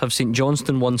games have St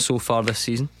Johnstone won so far this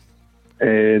season?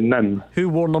 None. Who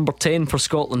wore number 10 for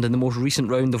Scotland in the most recent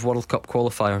round of World Cup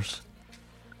qualifiers?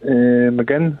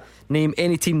 McGinn. Name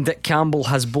any team Dick Campbell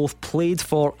has both played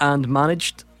for and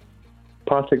managed.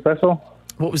 Partick Thistle.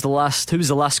 Who was the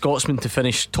last Scotsman to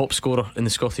finish top scorer in the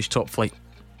Scottish top flight?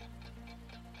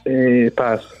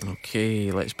 Pass.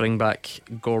 Okay, let's bring back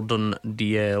Gordon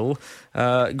Dalziel.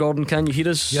 Gordon, can you hear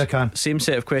us? Yeah, I can. Same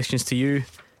set of questions to you.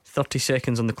 30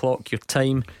 seconds on the clock. Your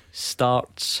time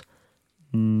starts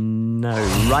now.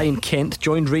 Ryan Kent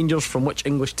joined Rangers from which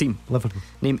English team? Liverpool.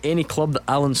 Name any club that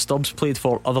Alan Stubbs played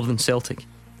for other than Celtic.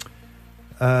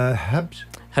 Hibs.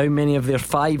 How many of their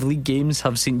 5 league games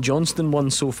have St Johnstone won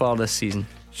so far this season?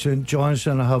 St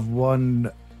Johnstone have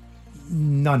won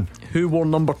None. Who wore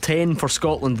number 10 for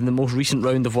Scotland in the most recent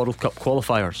round of World Cup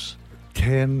qualifiers?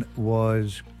 10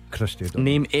 was Christie.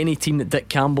 Name any team that Dick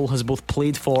Campbell has both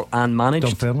played for and managed.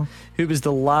 Dunfermline. Who was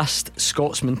the last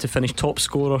Scotsman to finish top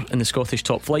scorer in the Scottish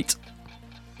top flight?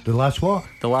 The last what?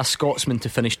 The last Scotsman to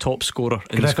finish top scorer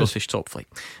in the Scottish top flight.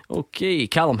 Okay,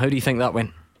 Callum, how do you think that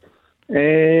went?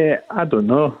 I don't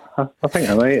know. I think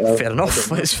I might have. Fair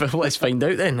enough. Let's find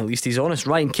out then. At least he's honest.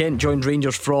 Ryan Kent joined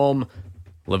Rangers from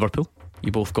Liverpool.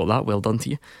 You both got that. Well done to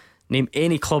you. Name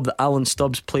any club that Alan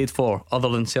Stubbs played for other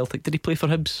than Celtic. Did he play for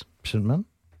Hibs? St Mirren.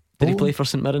 Did he play for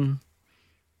St Mirren?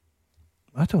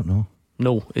 I don't know.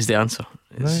 No is the answer.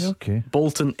 It's right, okay.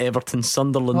 Bolton, Everton,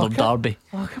 Sunderland or Derby.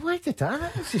 Why did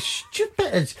that? This is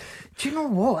stupid. Do you know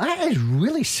what? That is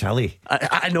really silly.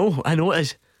 I know it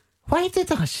is. Why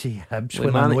did I say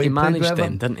Hibs He managed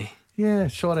them, didn't he? Yeah,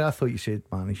 sorry, I thought you said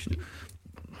managed.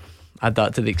 Add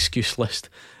that to the excuse list.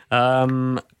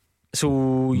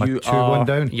 So you 2-1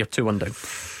 down. You're 2-1 down.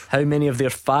 How many of their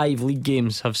 5 league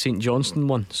games have St Johnstone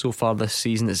won so far this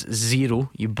season? It's 0.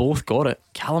 You both got it.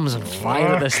 Callum's on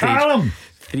fire at this Callum!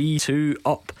 stage. 3-2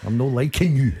 up. I'm not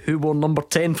liking you. Who wore number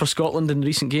 10 for Scotland in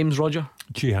recent games, Roger?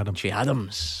 Jay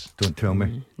Adams. Don't tell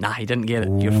me. Nah, he didn't get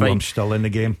it. You're fine. I'm still in the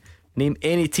game. Name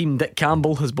any team Dick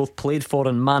Campbell has both played for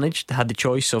and managed. Had the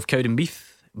choice of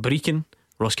Cowdenbeath, Brecon,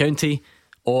 Ross County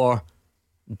or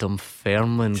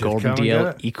Dunfermline. Gordon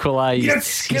Dalziel equalised.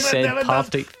 Yes, he said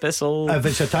Partick Thistle. If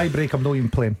it's a tie break, I'm not even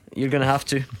playing. You're going to have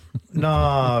to.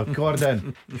 No,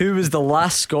 Gordon. Who was the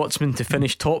last Scotsman to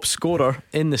finish top scorer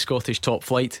in the Scottish top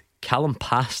flight? Callum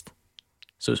passed.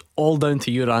 So it's all down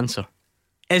to your answer.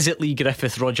 Is it Lee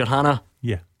Griffith, Roger Hannah?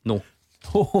 Yeah. No.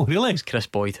 Oh, really? It's Chris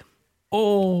Boyd.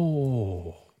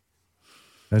 Oh.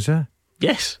 Is it?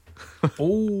 Yes.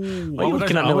 Oh. Why are you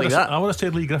looking at me like that? I would have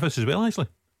said Lee Griffiths as well, actually.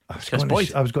 I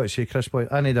was going to say Chris Boyd.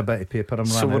 I need a bit of paper. I'm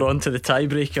so we're out. on to the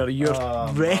tiebreaker. Your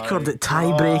record at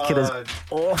tiebreaker is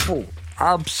awful.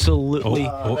 Absolutely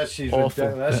awful.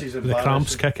 The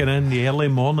cramps kicking in. The early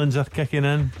mornings are kicking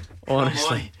in.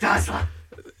 Honestly,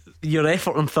 your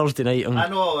effort on Thursday night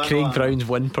on Craig Brown's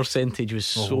win percentage was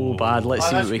so bad. Let's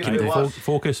see what we can do.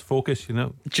 Focus, you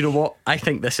know. Do you know what? I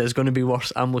think this is going to be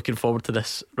worse. I'm looking forward to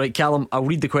this. Right, Callum, I'll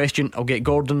read the question. I'll get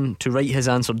Gordon to write his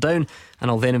answer down,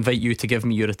 and I'll then invite you to give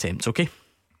me your attempts, okay?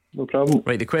 No problem.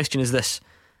 Right, the question is this.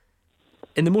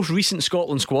 In the most recent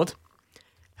Scotland squad,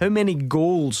 how many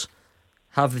goals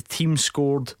have the team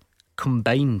scored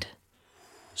combined?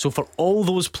 So for all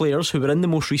those players who were in the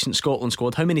most recent Scotland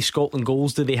squad, how many Scotland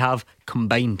goals do they have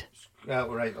combined?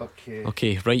 Right, okay.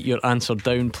 Okay, write your answer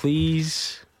down,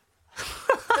 please.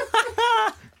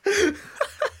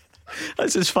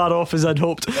 That's as far off as I'd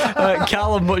hoped.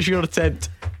 Callum, what's your attempt?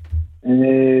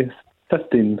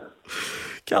 15.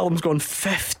 Callum's gone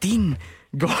 15.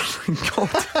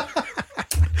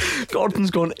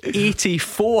 Gordon's gone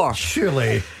 84.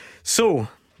 Surely. So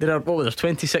there are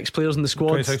 26 players in the squad.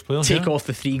 26 players, Take off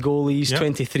the 3 goalies.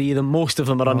 23 of them. Most of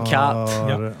them are uncapped.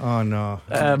 Oh no.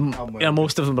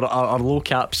 Most of them are low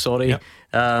caps. Sorry.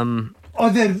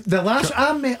 The last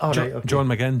right, okay. John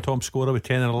McGinn, top scorer with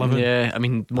 10 and 11. Yeah, I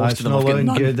mean most of them not have got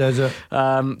none. good, is it?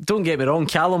 Don't get me wrong,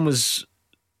 Callum was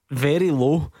very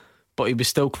low, but he was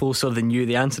still closer than you.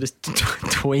 The answer is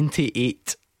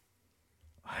 28.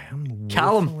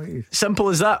 Callum, simple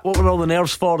as that. What were all the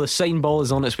nerves for? The sign ball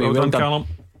is on its way. Well done, Callum.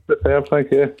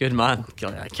 Thank you. Good man.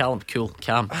 Callum, cool,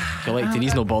 calm, collected.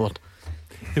 He's no bothered.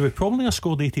 They would probably have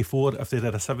scored 84 if they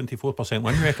had a 74%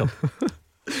 win record.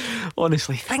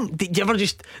 Honestly,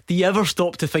 do you ever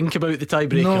stop to think about the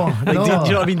tiebreaker? No. Do you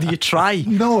know what I mean? Do you try?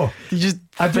 No. Do you just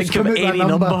think of any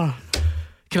number?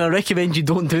 Can I recommend you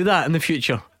don't do that in the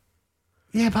future?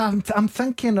 Yeah, but I'm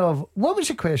thinking of, what was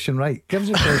the question, right? Give us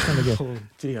the question again. Oh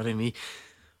dear me.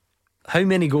 How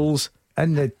many goals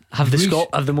in the have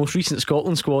the most recent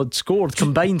Scotland squad scored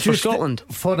combined for Scotland?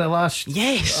 For the last...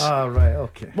 Yes. Right,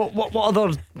 okay. What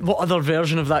other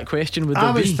version of that question would there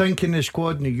be? I was thinking the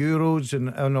squad in the Euros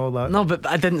and all that. No, but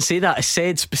I didn't say that. I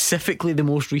said specifically the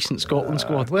most recent Scotland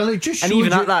squad. Well, it just shows and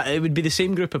even at that, it would be the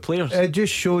same group of players. It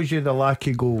just shows you the lack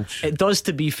of goals. It does,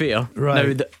 to be fair.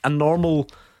 Right. Now, a normal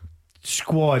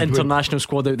squad, international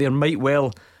squad out there might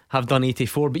well have done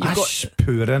 84, but you've got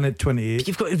poor in at 28.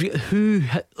 You've got who,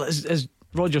 as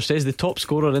Roger says, the top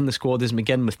scorer in the squad is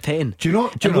McGinn with 10. Do you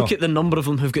know? Look at the number of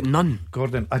them who've got none.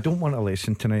 Gordon, I don't want a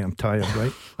lesson tonight. I'm tired,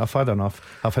 right? I've had enough.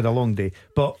 I've had a long day.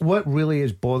 But what really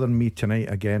is bothering me tonight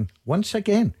once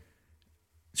again,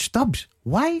 Stubbs.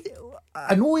 Why?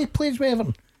 I know he plays with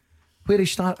Everton, where he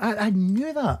started. I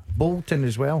knew that. Bolton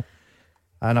as well.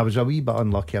 And I was a wee bit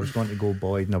unlucky. I was going to go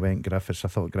Boyd and I went Griffiths. I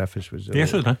thought Griffiths was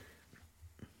Yes,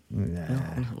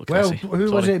 What can I Well, say?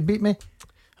 who was it beat me?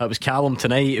 It was Callum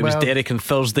tonight. It was Well, Derek on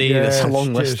Thursday. It's a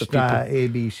long list of people. A,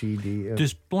 B, C, D.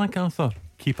 Does Black Arthur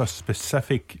keep a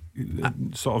specific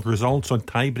sort of results on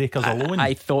tiebreakers alone?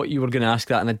 I thought you were going to ask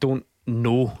that, and I don't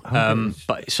know.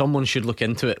 But someone should look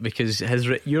into it, because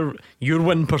your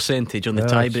win percentage on the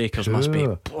tiebreakers must be.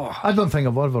 I don't think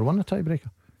I've ever won a tiebreaker.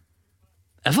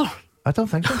 Ever? I don't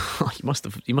think so.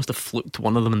 You must have fluked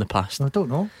one of them in the past. I don't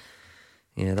know.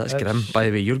 Yeah, that's grim. By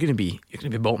the way, you're going to be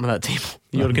bottom of that table.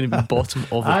 You're going to be bottom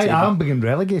of the table. I'm being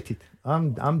relegated.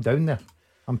 I'm down there.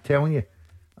 I'm telling you,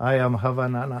 I am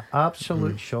having an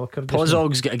absolute shocker.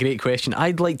 Pozog's got a great question.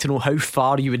 I'd like to know how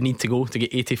far you would need to go to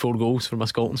get 84 goals for my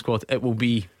Scotland squad. It will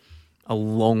be a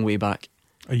long way back.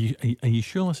 Are you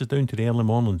sure this is down to the early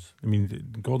mornings? I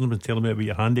mean, Gordon was telling me about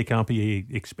your handicap. Are you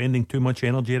expending too much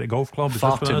energy at a golf club?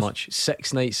 Far too much.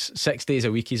 6 nights, 6 days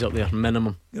a week he's up there,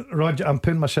 minimum. Roger, I'm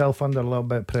putting myself under a little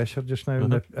bit of pressure just now,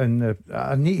 and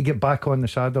I need to get back on the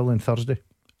saddle on Thursday.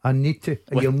 I need to.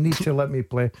 You'll need to let me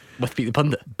play with Beat the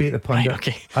Pundit. Beat the Pundit. Right,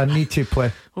 okay. I need to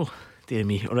play. Oh, dear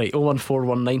me. All right,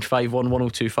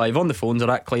 01419511025 on the phones, or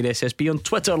at Clyde SSB on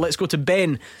Twitter. Let's go to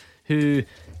Ben, who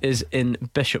is in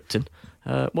Bishopton.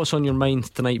 What's on your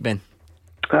mind tonight, Ben?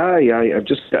 Aye, I've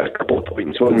just got a couple of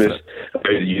points. One was about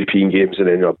the European games, and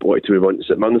then I wanted to move on to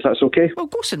St Mirren, if that's okay. Well,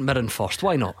 go St Mirren first,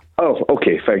 why not? Oh,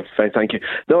 okay, fine, thank you.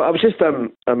 No, I was just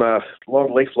I'm a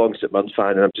lifelong St Mirren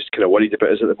fan, and I'm just kind of worried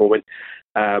about us at the moment.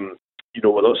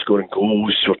 We're not scoring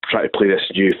goals. We're trying to play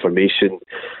this new formation.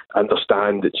 I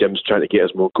understand that Jim's trying to get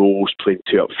us more goals, playing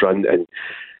two up front, and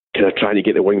kind of trying to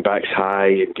get the wing backs high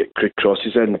and get quick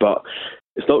crosses in, but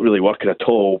it's not really working at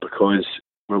all, because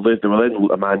we're letting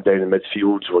a man down in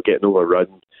midfield, so we're getting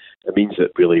overrun. It means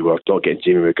that really we're not getting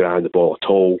Jamie McGrath the ball at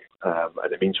all,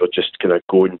 and it means we're just kind of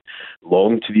going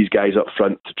long to these guys up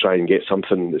front to try and get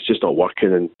something that's just not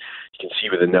working. And you can see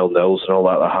with the 0-0s and all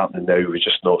that are happening now, we're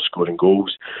just not scoring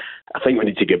goals. I think we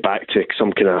need to get back to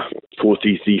some kind of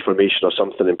 4-3-3 formation or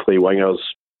something, and play wingers,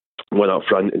 one up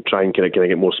front, and try and kind of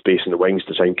get more space in the wings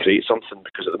to try and create something,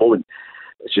 because at the moment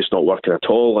it's just not working at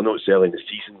all. I know it's early in the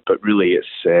season, but really it's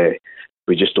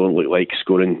we just don't look like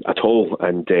scoring at all,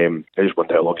 and I just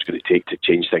wonder how long it's going to take to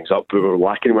change things up. But we're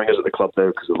lacking wingers at the club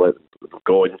now, because they've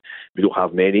gone. We don't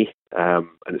have many, and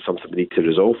it's something we need to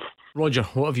resolve. Roger,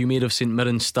 what have you made of St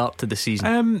Mirren's start to the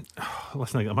season?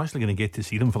 Listen, I'm actually going to get to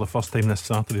see them for the first time this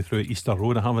Saturday through at Easter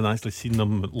Road. I haven't actually seen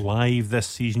them live this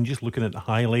season, just looking at the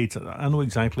highlights. I know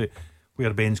exactly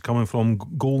where Ben's coming from.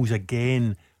 Goals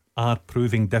again are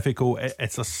proving difficult.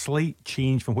 It's a slight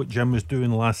change from what Jim was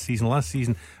doing last season. Last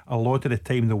season, a lot of the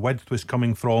time the width was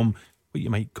coming from what you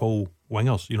might call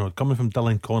wingers, coming from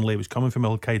Dylan Conley, it was coming from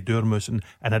Ilkay Durmus and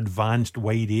advanced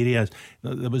wide areas.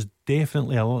 There was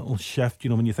definitely a little shift,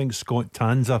 when you think Scott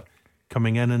Tanzer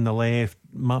coming in the left,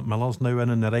 Matt Miller's now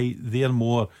in the right, they're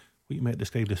more what you might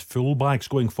describe as fullbacks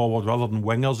going forward rather than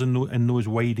wingers in those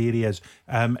wide areas.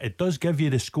 It does give you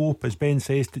the scope, as Ben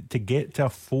says, to get to a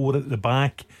 4 at the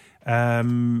back.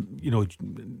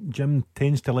 Jim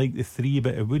tends to like the 3,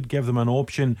 but it would give them an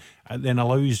option. It then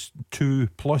allows 2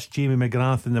 plus Jamie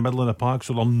McGrath in the middle of the park,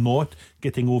 so they're not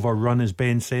getting overrun, as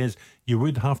Ben says. You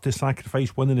would have to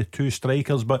sacrifice one of the 2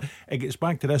 strikers, but it gets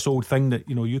back to this old thing that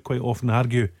you quite often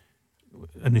argue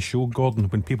in the show, Gordon,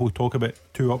 when people talk about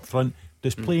 2 up front.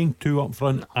 Does playing 2 up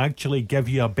front actually give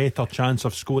you a better chance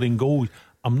of scoring goals?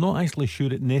 I'm not actually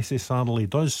sure it necessarily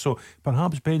does. So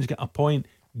perhaps Ben's got a point.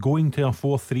 Going to a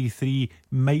 4-3-3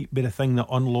 might be the thing that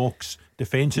unlocks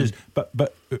defences.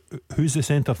 But who's the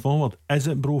centre forward? Is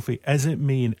it Brophy? Is it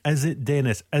Main? Is it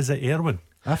Dennis? Is it Irwin?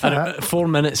 4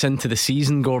 minutes into the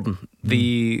season, Gordon,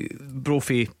 the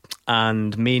Brophy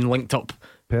and Main linked up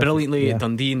brilliantly at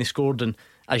Dundee, and they scored. And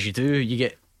as you do,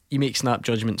 you make snap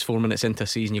judgments 4 minutes into a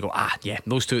season. You go,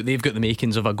 those two, they've got the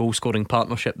makings of a goal scoring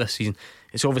partnership this season.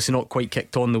 It's obviously not quite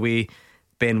kicked on the way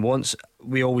Ben wants.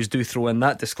 We always do throw in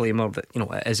that disclaimer that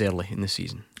it is early in the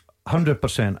season.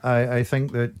 100%. I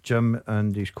think that Jim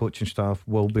and his coaching staff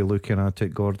will be looking at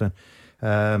it, Gordon.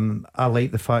 I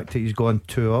like the fact that he's gone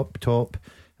 2 up top.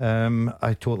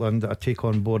 I take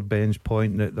on board Ben's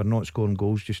point that they're not scoring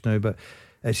goals just now, but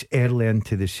it's early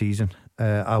into the season.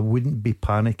 I wouldn't be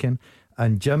panicking.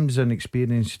 And Jim's an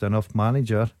experienced enough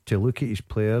manager to look at his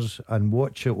players and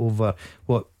watch it over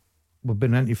we've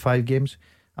been into 5 games,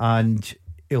 and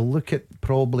he'll look at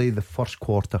probably the first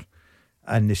quarter,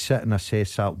 and they sit and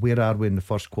assess that. Where are we in the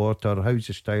first quarter? How's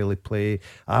the style of play?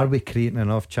 Are we creating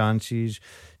enough chances?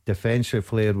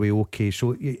 Defensively, are we okay?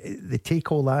 So they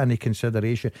take all that into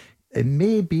consideration. It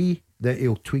may be that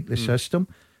he'll tweak the system,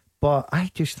 but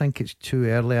I just think it's too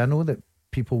early. I know that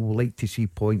people will like to see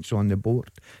points on the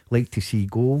board, like to see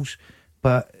goals,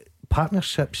 but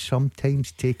partnerships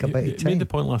sometimes take a bit of He time. made the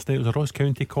point last night. It was a Ross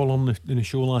County call on in the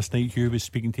show last night. Hugh was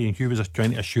speaking to, and Hugh was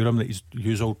trying to assure him that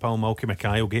his old pal Malky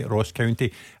Mackay will get Ross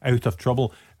County out of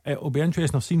trouble. It'll be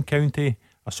interesting. I've seen County.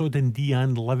 I saw Dundee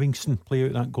and Livingston play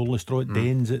out that goalless draw at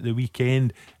Dens at the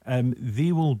weekend.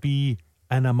 They will be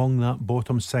in among that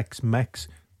bottom six mix,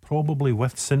 probably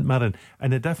with St Mirren.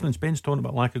 And the difference, Ben's talking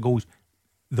about lack of goals.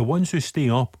 The ones who stay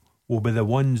up will be the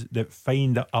ones that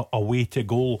find a way to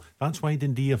goal. That's why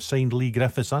Dundee have signed Lee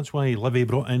Griffiths. That's why Livy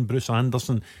brought in Bruce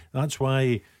Anderson. That's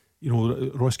why, you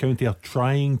know, Ross County are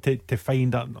trying to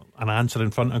find an answer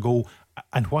in front of goal.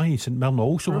 And why St Mirren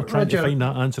also are trying to find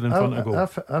that answer in front of goal.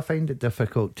 I find it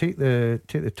difficult. Take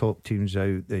the top teams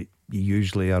out that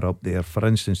usually are up there. For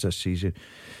instance, this season,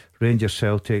 Rangers,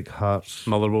 Celtic, Hearts,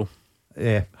 Motherwell.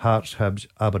 Hearts, Hibs,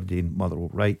 Aberdeen, Motherwell.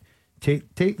 Right,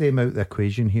 take them out of the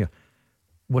equation here.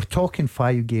 We're talking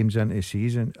 5 games into the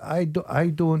season. I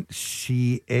don't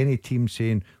see any team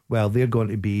saying, well, they're going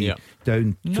to be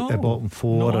down to the bottom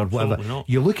 4 or whatever. Not.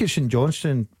 You look at St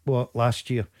Johnstone last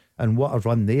year and what a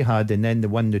run they had, and then they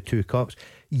won the 2 cups.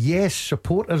 Yes,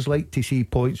 supporters like to see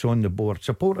points on the board.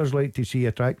 Supporters like to see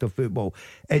attractive football.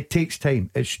 It takes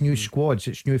time. It's new squads,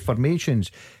 it's new formations.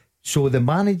 So the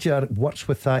manager works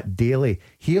with that daily.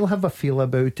 He'll have a feel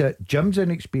about it. Jim's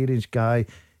an experienced guy.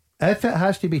 If it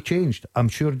has to be changed, I'm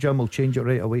sure Jim will change it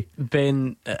right away.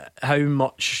 Ben, how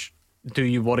much do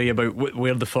you worry about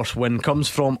where the first win comes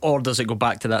from, or does it go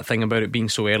back to that thing about it being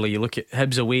so early? You look at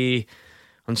Hibs away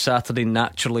on Saturday,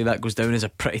 naturally that goes down as a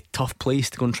pretty tough place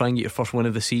to go and try and get your first win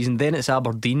of the season. Then it's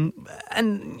Aberdeen,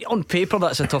 and on paper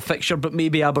that's a tough fixture, but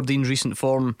maybe Aberdeen's recent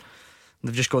form,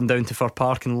 they've just gone down to Fir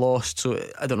Park and lost. So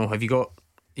I don't know, are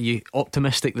you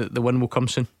optimistic that the win will come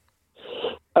soon?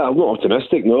 I'm not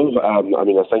optimistic, no. I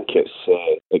mean, I think it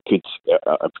could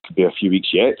be a few weeks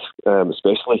yet,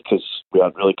 especially because we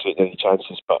aren't really creating any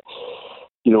chances. But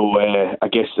you know, I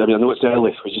guess I know it's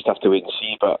early. We just have to wait and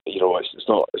see. But you know, it's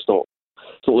not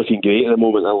looking great at the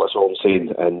moment. That's all I'm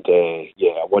saying. And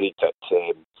I'm worried that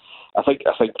I think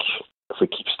if we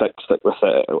keep stick with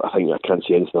it, I think I can't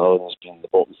see anything other than us being the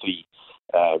bottom 3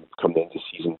 come the end of the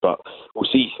season. But we'll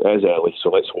see. It is early, so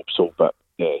let's hope so. But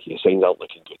your signs aren't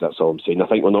looking good. That's all I'm saying. I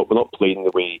think we're not playing the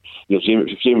way, you know,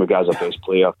 Jamie McGrath's our best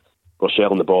player. We're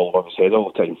shelling the ball above his head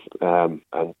all the time,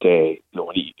 and you know,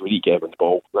 we need to get him the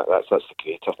ball. That's the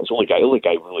creator. It's the only guy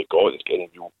we've really got that's getting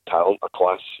real talent or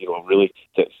class, you know, really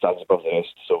that stands above the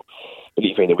rest. So we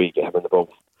need to find a way to get him in the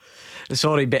ball.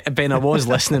 Sorry, Ben, I was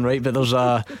listening, right? But there's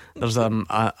a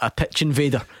pitch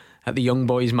invader at the Young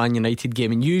Boys Man United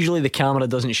game, and usually the camera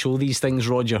doesn't show these things,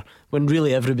 Roger, when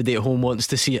really everybody at home wants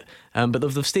to see it. But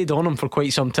they've stayed on him for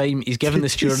quite some time. He's given the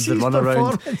steward the run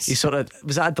around. He was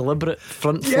that a deliberate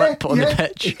front flip on the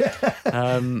pitch?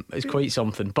 It's quite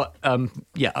something. But I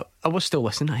was still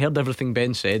listening. I heard everything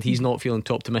Ben said. He's not feeling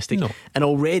too optimistic. No. And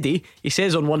already he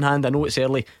says on one hand, I know it's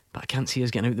early, but I can't see us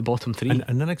getting out the bottom 3.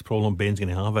 And the next problem Ben's going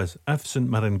to have is if St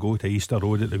Mirren go to Easter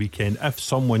Road at the weekend, if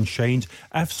someone shines,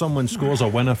 if someone scores a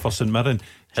winner for St Mirren,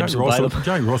 Jack Ross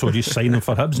will just sign him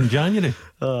for Hibs in January.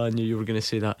 I knew you were going to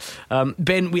say that.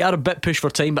 Ben, we are a bit pushed for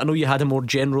time, but I know you had a more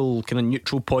general kind of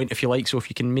neutral point, if you like, so if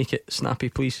you can make it snappy,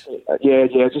 please. I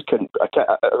just can't. I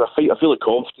feel like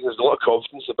confidence. There's a lot of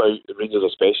confidence about the Rangers,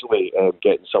 especially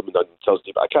getting someone on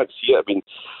Thursday, but I can't see it. I mean,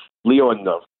 Leon,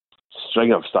 their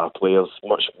string of star players,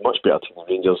 much better team than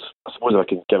Rangers. I suppose if I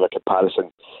can give a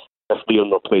comparison, if Leon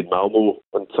were played Malmo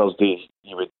on Thursday,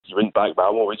 you wouldn't back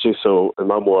Malmo, would you? So, and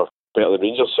Malmo are better than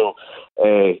Rangers. So,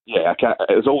 I can't.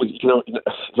 There's always a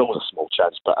small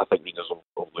chance, but I think Rangers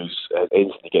will lose.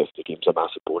 Anything to get to the game's a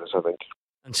massive bonus, I think.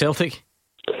 And Celtic?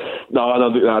 No, I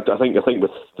think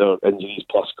with their injuries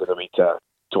plus going away to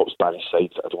top Spanish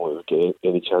side, I don't think they'll get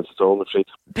any chance at all, I'm afraid.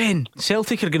 Ben,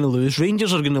 Celtic are going to lose,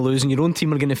 Rangers are going to lose, and your own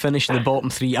team are going to finish in the bottom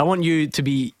 3. I want you to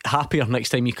be happier next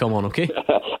time you come on, okay?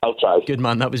 I'll try. Good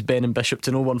man, that was Ben and Bishop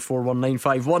to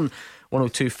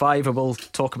 01419511025. I will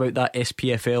talk about that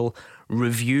SPFL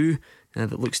review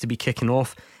that looks to be kicking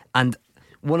off, and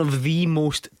one of the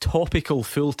most topical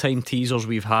full-time teasers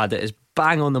we've had. It is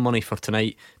bang on the money for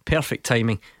tonight, perfect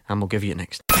timing, and we'll give you it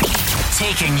next.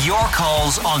 Taking your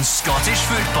calls on Scottish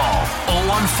football.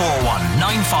 0141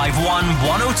 951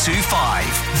 1025.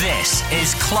 This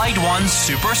is Clyde One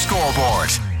Super Scoreboard.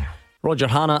 Roger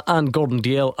Hannah and Gordon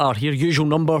Dalziel are here. Usual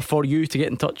number for you to get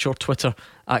in touch, or Twitter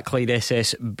at Clyde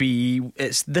SSB.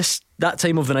 It's that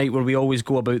time of the night where we always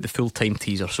go about the full-time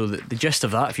teaser. So the gist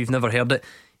of that, if you've never heard it,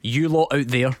 you lot out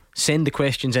there send the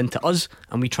questions in to us,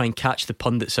 and we try and catch the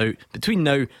pundits out between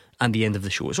now and the end of the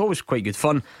show. It's always quite good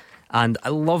fun, and I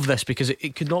love this because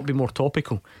it could not be more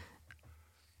topical.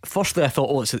 firstly I thought,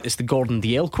 oh, it's the Gordon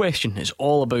Dalziel question. It's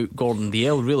all about Gordon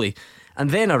Dalziel, really. And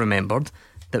then I remembered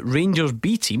that Rangers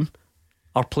B team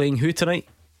are playing who tonight?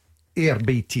 Ayr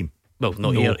B team. Well,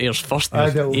 not Ayr. Ayer's first.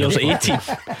 Ayer's A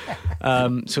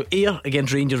team. So Ayr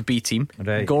against Rangers B team.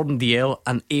 Right. Gordon Dalziel,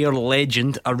 an Ayr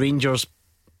legend, a Rangers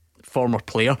former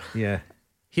player. Yeah.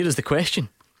 Here is the question.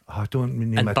 Oh, don't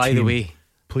name And a by team. the way,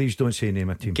 please don't say name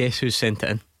a team. Guess who sent it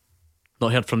in?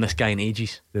 Not heard from this guy in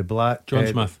ages. The black John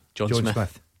Smith. John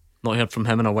Smith. Not heard from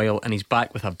him in a while, and he's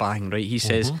back with a bang, right? He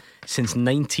says since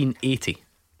 1980,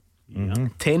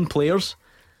 10 players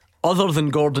other than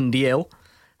Gordon Dalziel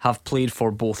have played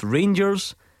for both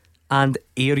Rangers and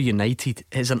Ayr United.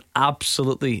 It's an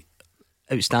absolutely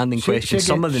outstanding question.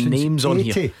 Some of the names on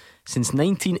here. Since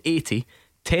 1980,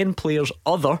 10 players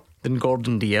other than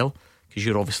Gordon Dalziel, because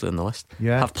you're obviously on the list,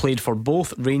 have played for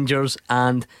both Rangers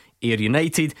and Ayr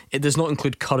United. It does not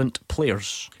include current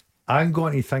players. I'm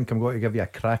going to think I'm going to give you a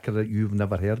cracker that you've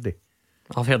never heard of.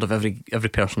 I've heard of every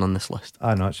person on this list.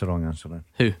 No, that's the wrong answer then.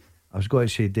 Who? I was going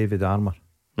to say David Armour.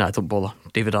 Nah, don't bother.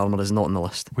 David Armour is not on the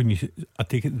list. When you, I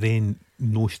take it then,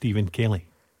 no Stephen Kelly.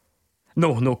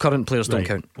 No, current players don't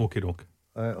count. Okay.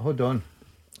 Hold on.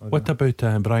 What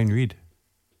about Brian Reid?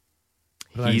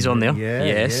 He's on there. Yeah,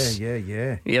 yes.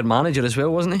 Yeah. Your manager as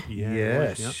well, wasn't he?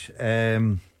 Yes.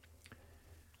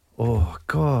 Oh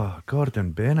God,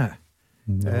 Gordon Bennett.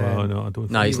 No, I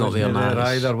don't. Nah, he's not there now.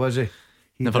 Either was he?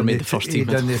 Never made the first team.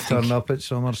 He didn't turn up at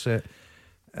Somerset.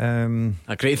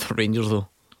 A great for Rangers though.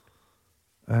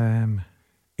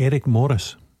 Eric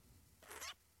Morris.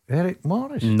 Eric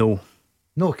Morris? No,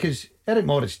 because Eric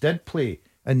Morris did play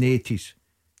in the 80s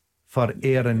for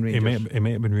Ayr and Rangers. He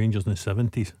might have been Rangers in the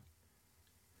 70s.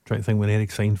 Try to think when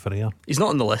Eric signed for Ayr. he's not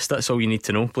on the list. That's all you need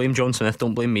to know. Blame John Smith,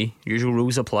 don't blame me. Usual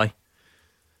rules apply.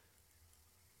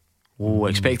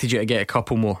 Expected you to get a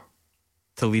couple more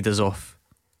to lead us off,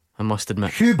 I must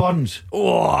admit. Hugh Burns.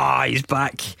 Oh, he's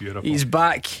back. Beautiful. He's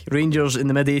back. Rangers in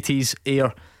the mid-80s,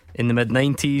 Ayr in the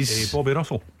mid-90s. Bobby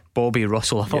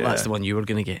Russell. I thought that's the one you were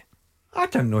going to get. I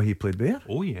didn't know he played there.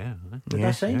 Oh yeah. Did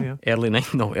I sign? Yeah. Early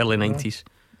 90s.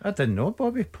 I didn't know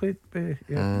Bobby played.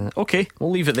 Okay, we'll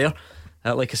leave it there.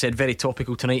 Like I said, very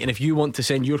topical tonight. And if you want to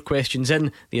send your questions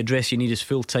in, the address you need is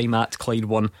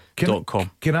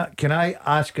fulltime@Clyde1.com. Can I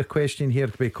ask a question here,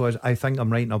 because I think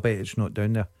I'm right and I'll bet it's not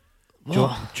down there.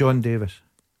 John Davis.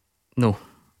 No.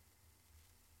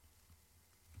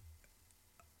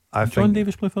 John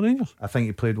Davis played for Rangers? I think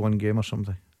he played one game or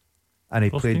something. And he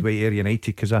played with Ayr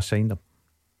United because I signed him.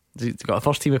 He's got a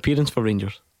first team appearance for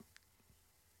Rangers.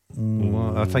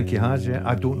 Well, I think he has, yeah.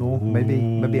 I don't know.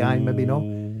 Maybe I, maybe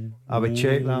no. I would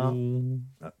check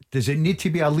that. Does it need to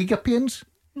be a league appearance?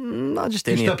 Not just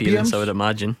any appearance, I would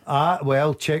imagine.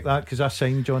 Well, check that, because I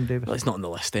signed John Davis. Well, it's not on the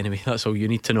list anyway. That's all you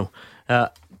need to know.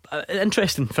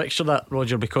 Interesting fixture that,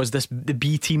 Roger, because the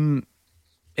B team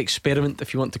experiment,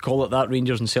 if you want to call it that,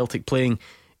 Rangers and Celtic playing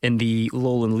in the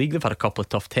Lowland League, they've had a couple of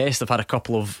tough tests. They've had a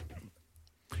couple of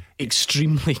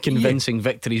extremely convincing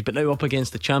victories, but now up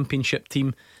against the Championship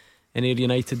team in Ayr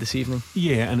United this evening.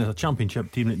 Yeah, and it's a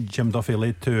Championship team that Jim Duffy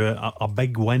led to a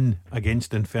big win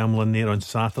against Dunfermline there on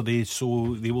Saturday,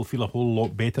 so they will feel a whole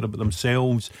lot better about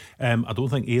themselves. I don't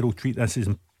think Ayr will treat this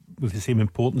with the same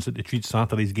importance that they treat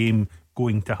Saturday's game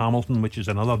going to Hamilton, which is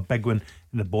another big one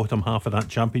in the bottom half of that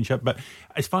Championship. But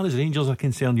as far as Rangers are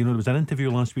concerned, there was an interview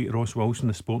last week with Ross Wilson,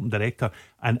 the sporting director,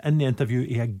 and in the interview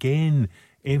he again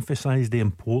emphasised the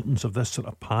importance of this sort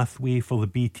of pathway for the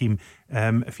B team.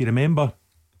 If you remember,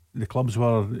 the clubs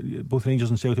were, both Rangers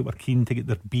and Celtic were keen to get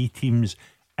their B teams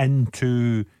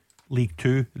into League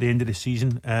 2 at the end of the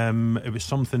season. It was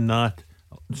something that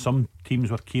some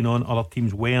teams were keen on, other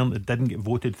teams weren't. It didn't get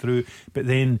voted through. But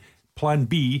then plan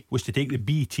B was to take the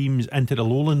B teams into the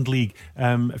Lowland League.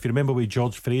 If you remember with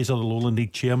George Fraser, the Lowland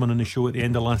League chairman, on the show at the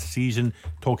end of last season,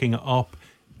 talking it up,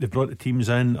 they brought the teams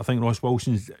in. I think Ross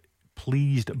Wilson's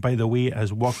pleased by the way it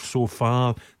has worked so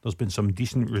far. There's been some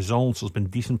decent results, there's been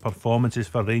decent performances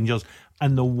for Rangers,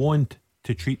 and they want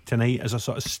to treat tonight as a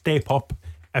sort of step up,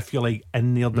 if you like,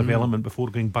 in their development before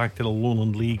going back to the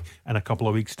Lowland League in a couple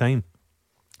of weeks' time.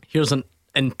 Here's a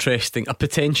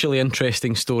potentially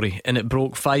interesting story, and it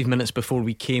broke 5 minutes before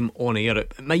we came on air.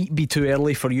 It might be too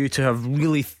early for you to have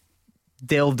really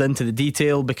delved into the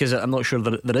detail, because I'm not sure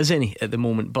that there is any at the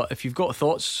moment, but if you've got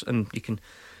thoughts, and you can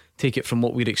take it from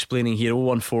what we're explaining here,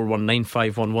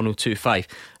 01419511025.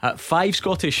 5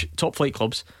 Scottish top flight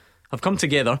clubs have come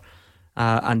together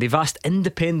and they've asked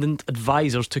independent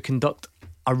advisors to conduct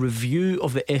a review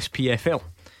of the SPFL.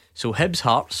 So Hibs,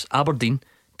 Hearts, Aberdeen,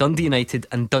 Dundee United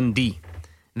and Dundee,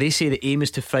 they say the aim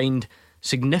is to find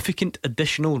significant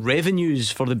additional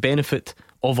revenues for the benefit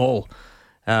of all.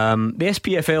 The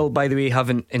SPFL, by the way,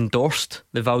 haven't endorsed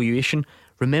the valuation.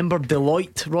 Remember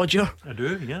Deloitte, Roger? I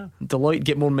do, yeah. Deloitte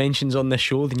get more mentions on this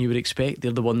show than you would expect.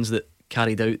 They're the ones that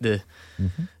carried out the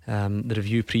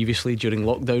review previously during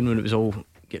lockdown, when it was all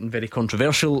getting very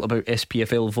controversial about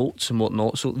SPFL votes and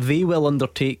whatnot. So they will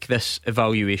undertake this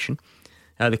evaluation.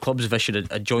 The clubs have issued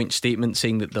a joint statement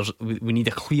saying that we need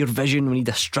a clear vision, we need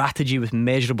a strategy with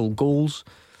measurable goals.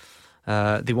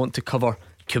 They want to cover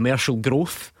commercial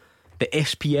growth, the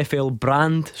SPFL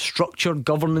brand, structure,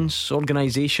 governance,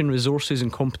 organisation, resources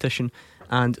and competition,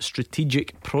 and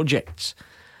strategic projects.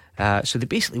 So they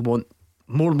basically want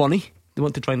more money. They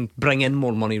want to try and bring in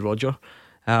more money, Roger,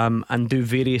 and do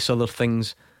various other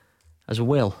things as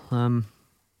well.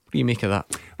 What do you make of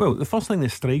that? Well, the first thing that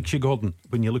strikes you, Gordon,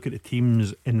 when you look at the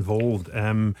teams involved,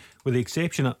 with the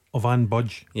exception of Anne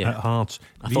Budge at Hearts,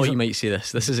 I thought you might say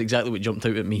this. This is exactly what jumped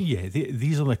out at me. Yeah,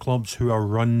 these are the clubs who are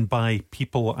run by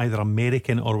people either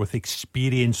American or with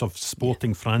experience of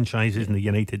sporting franchises in the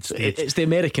United States. It's the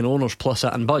American owners plus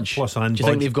Anne Budge. Plus Anne Budge. Do you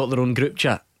think they've got their own group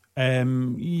chat?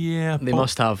 Yeah, they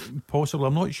must have. Possibly.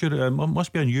 I'm not sure. It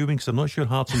must be on you, because I'm not sure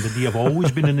Hearts and Dundee have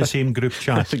always been in the same group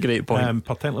chat. That's a great point.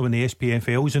 Particularly when the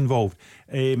SPFL is involved.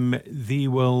 They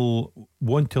will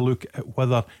want to look at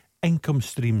whether income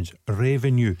streams,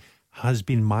 revenue has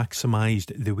been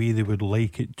maximised the way they would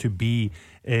like it to be.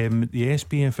 The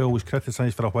SPFL was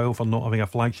criticised for a while for not having a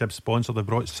flagship sponsor. They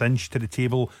brought Cinch to the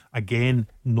table. Again,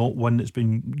 not one that's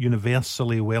been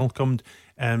universally welcomed.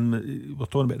 We're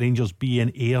talking about Rangers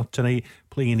being air tonight,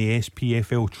 playing in the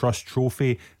SPFL Trust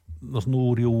Trophy. There's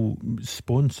no real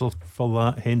sponsor for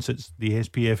that, hence it's the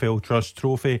SPFL Trust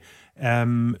Trophy.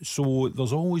 So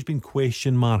there's always been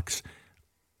question marks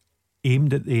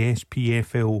aimed at the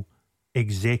SPFL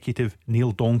executive,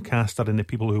 Neil Doncaster, and the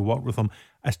people who work with him,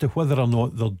 as to whether or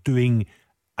not they're doing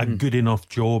a good enough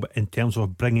job in terms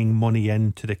of bringing money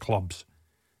into the clubs.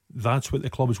 That's what the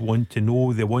clubs want to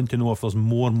know. They want to know if there's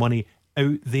more money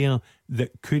out there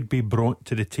that could be brought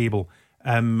to the table.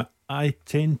 I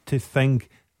tend to think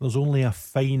there's only a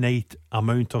finite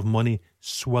amount of money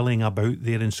swirling about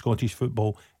there in Scottish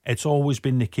football. It's always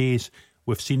been the case.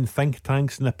 We've seen think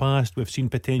tanks in the past, we've seen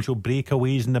potential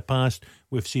breakaways in the past,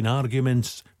 we've seen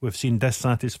arguments, we've seen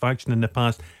dissatisfaction in the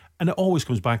past, and it always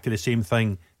comes back to the same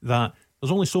thing, that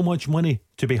there's only so much money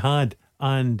to be had.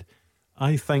 And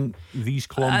I think these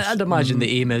clubs, I'd imagine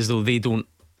the aim is, though, they don't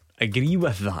agree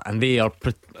with that, and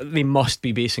they must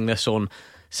be basing this on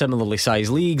similarly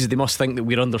sized leagues. They must think that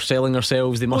we're underselling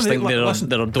ourselves. They must think there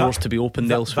are doors to be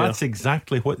opened elsewhere. That's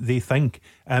exactly what they think.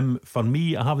 For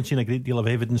me, I haven't seen a great deal of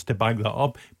evidence to back that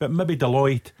up, but maybe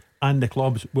Deloitte and the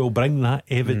clubs will bring that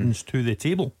evidence to the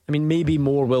table. I mean, maybe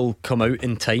more will come out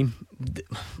in time.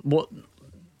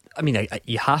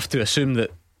 You have to assume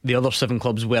that the other 7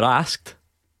 clubs were asked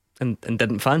and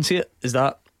didn't fancy it. Is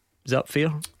that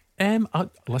fair?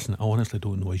 Listen, I honestly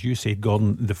don't know. As you said,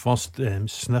 Gordon, the first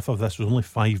sniff of this was only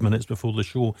 5 minutes before the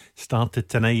show started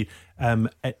tonight.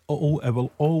 It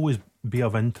will always be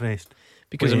of interest,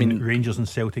 because Rangers and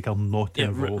Celtic are not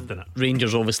involved in it.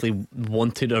 Rangers obviously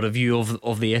wanted a review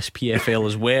of the SPFL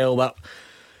as well. That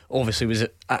obviously was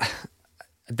at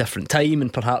a different time,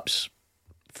 and perhaps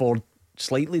for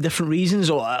slightly different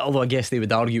reasons, although I guess they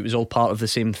would argue it was all part of the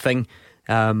same thing,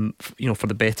 for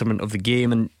the betterment of the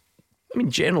game. And I mean,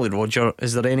 generally, Roger,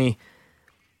 is there any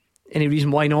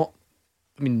reason why not?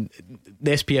 I mean,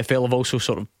 the SPFL have also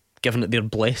sort of given it their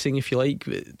blessing, if you like.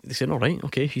 They said, all right,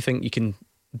 okay, if you think you can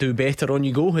do better, on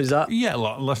you go. Is that? Yeah,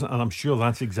 listen, and I'm sure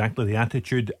that's exactly the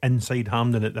attitude inside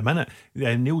Hampden at the minute.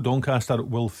 Neil Doncaster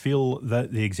will feel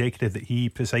that the executive that he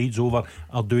presides over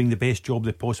are doing the best job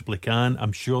they possibly can.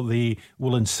 I'm sure they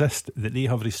will insist that they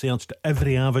have researched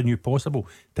every avenue possible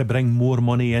to bring more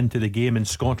money into the game in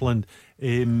Scotland.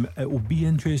 It will be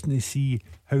interesting to see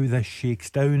how this shakes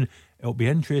down. It'll be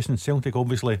interesting. Celtic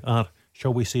obviously are,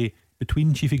 shall we say,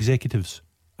 between chief executives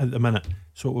at the minute,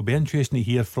 so it will be interesting to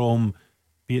hear from,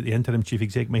 be it the interim chief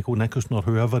exec Michael Nicholson or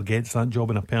whoever gets that job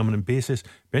on a permanent basis.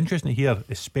 Be interesting to hear,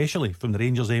 especially from the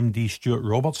Rangers MD Stuart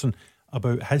Robertson,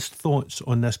 about his thoughts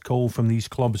on this call from these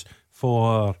clubs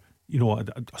for,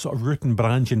 a sort of root and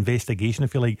branch investigation,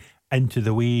 if you like, into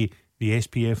the way the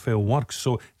SPFL works.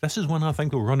 So this is one I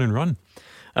think will run and run.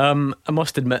 I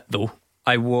must admit, though,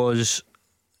 I was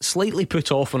slightly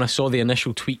put off when I saw the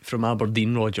initial tweet from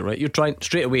Aberdeen, Roger. Right, you're trying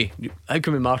straight away, how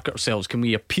can we market ourselves? Can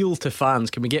we appeal to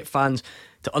fans? Can we get fans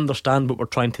to understand what we're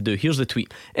trying to do? Here's the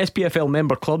tweet: SPFL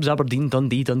member clubs Aberdeen,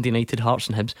 Dundee, Dundee United, Hearts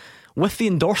and Hibs, with the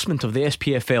endorsement of the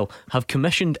SPFL, have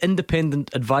commissioned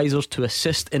independent advisors to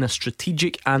assist in a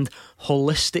strategic and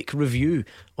holistic review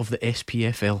of the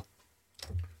SPFL.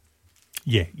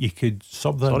 Yeah, you could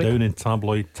sub that down in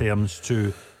tabloid terms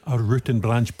to a root and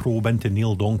branch probe into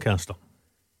Neil Doncaster.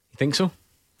 You think so?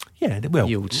 Yeah, well,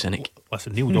 you old cynic.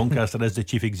 Listen, Neil Doncaster is the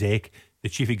chief exec. The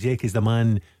chief exec is the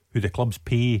man who the clubs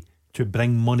pay to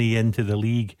bring money into the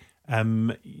league.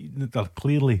 There are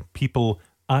clearly people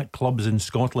at clubs in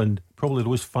Scotland, probably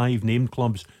those 5 named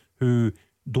clubs, who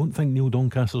don't think Neil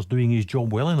Doncaster's doing his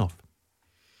job well enough.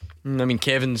 I mean,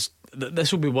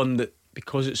 this will be one that,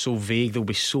 because it's so vague, there'll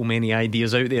be so many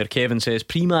ideas out there. Kevin says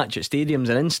pre-match at stadiums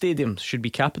and in stadiums should be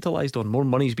capitalised on. More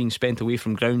money's being spent away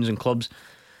from grounds and clubs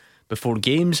before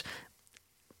games.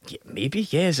 Yeah, maybe,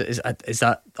 yes. Is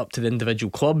that up to the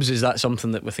individual clubs? Is that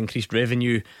something that with increased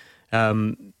revenue,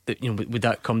 would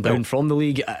that come down from the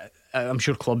league? I'm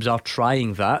sure clubs are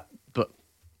trying that, but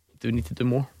do we need to do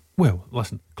more? Well,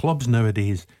 listen, clubs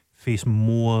nowadays face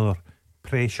more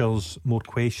pressures, more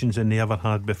questions than they ever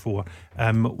had before.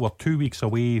 We're 2 weeks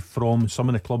away from some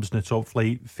of the clubs in the top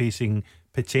flight facing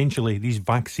potentially these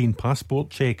vaccine passport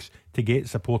checks to get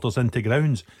supporters into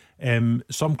grounds.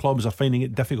 Some clubs are finding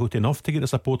it difficult enough to get the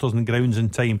supporters in grounds in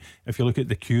time. If you look at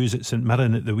the queues at St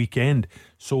Mirren at the weekend,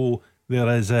 so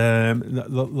there's a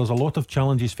lot of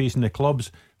challenges facing the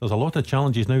clubs. There's a lot of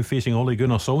challenges now facing Ole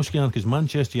Gunnar Solskjaer, because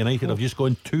Manchester United have just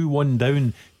gone 2-1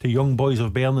 down to Young Boys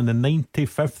of Bern in the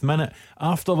 95th minute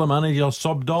after the manager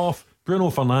subbed off Bruno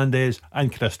Fernandes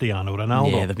and Cristiano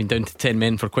Ronaldo. Yeah, they've been down to 10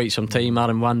 men for quite some time.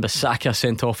 Aaron Wan-Bissaka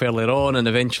sent off earlier on, and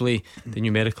eventually the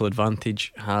numerical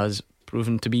advantage has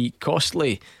proven to be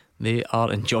costly. They are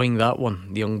enjoying that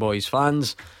one, the Young Boys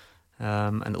fans,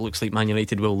 and it looks like Man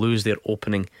United will lose their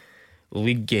opening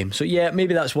league game. So yeah,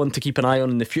 maybe that's one to keep an eye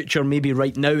on in the future. Maybe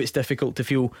right now it's difficult to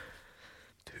feel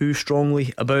too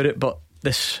strongly about it, but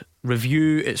this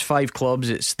review, it's 5 clubs.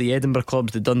 It's the Edinburgh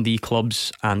clubs, the Dundee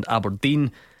clubs and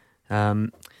Aberdeen.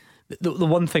 The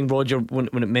one thing, Roger, when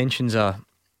it mentions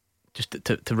just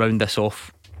to round this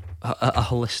off, a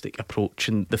holistic approach,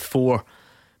 and the 4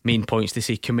 main points, they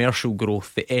say commercial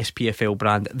growth, the SPFL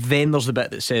brand, then there's the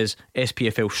bit that says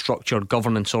SPFL structure,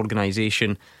 governance,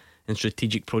 organisation and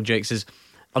strategic projects.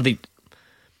 Are they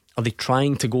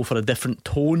trying to go for a different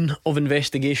tone of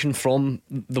investigation from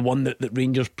the one that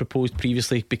Rangers proposed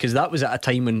previously? Because that was at a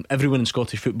time when everyone in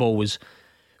Scottish football was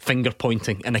finger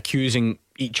pointing and accusing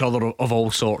each other of all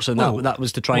sorts, and that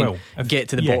was to try and get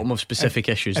to the bottom of specific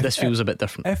issues. This feels a bit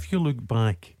different. If you look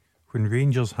back when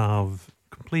Rangers have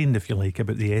complained, if you like,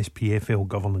 about the SPFL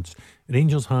governance,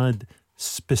 Rangers had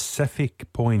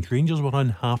specific points. Rangers were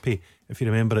unhappy, if you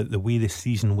remember it, the way the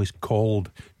season was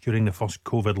called during the first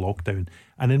COVID lockdown.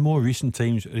 And in more recent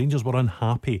times, Rangers were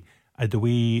unhappy at the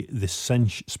way the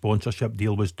Cinch sponsorship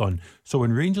deal was done. So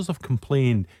when Rangers have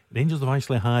complained, Rangers have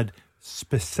actually had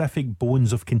specific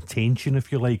bones of contention,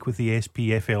 if you like, with the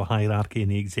SPFL hierarchy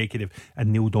and the executive,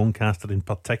 and Neil Doncaster in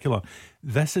particular.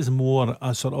 This is more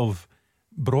a sort of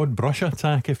broad brush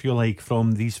attack, if you like,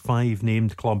 from these 5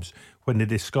 named clubs when they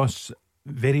discuss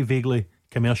very vaguely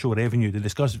commercial revenue. They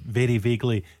discuss very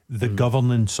vaguely the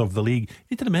governance of the league. You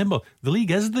need to remember, the league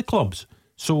is the clubs.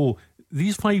 So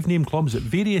these 5 named clubs at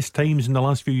various times in the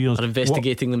last few years are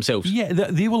investigating themselves. Yeah,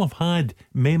 they will have had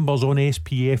members on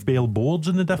SPFL boards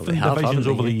in the different divisions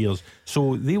over the years.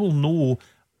 So they will know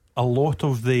a lot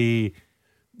of the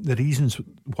reasons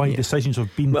why decisions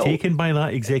have been taken by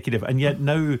that executive. And yet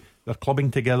now they're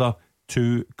clubbing together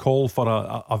to call for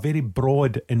a very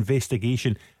broad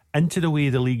investigation into the way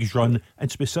the league's run,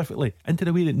 and specifically into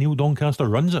the way that Neil Doncaster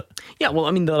runs it. Yeah, well,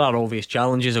 I mean, there are obvious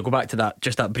challenges. I'll go back to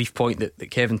that brief point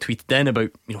that Kevin tweeted in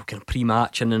about, kind of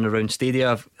pre-match in and around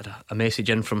stadia. I've had a message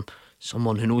in from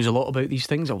someone who knows a lot about these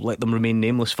things. I'll let them remain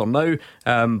nameless for now.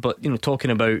 But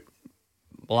talking about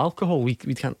alcohol, we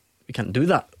can't do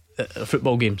that at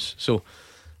football games. So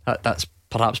that's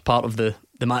perhaps part of the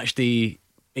match day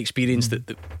experience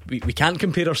that we can't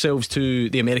compare ourselves to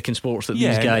the American sports that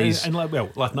these guys. And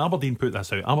Aberdeen put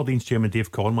this out. Aberdeen's chairman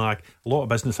Dave Cormack, a lot of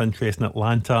business interest in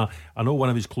Atlanta. I know one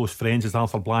of his close friends is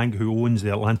Arthur Blank, who owns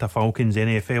the Atlanta Falcons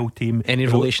NFL team. Any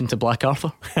relation to Black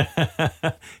Arthur?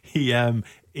 He's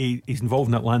involved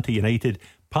in Atlanta United.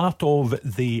 Part of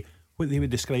what they would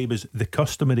describe as the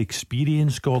customer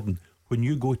experience, Gordon. When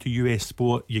you go to US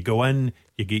Sport, you go in,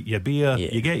 you get your beer,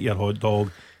 you get your hot dog,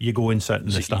 you go and sit in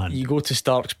the stand. You go to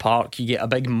Starks Park, you get a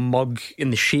big mug in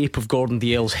the shape of Gordon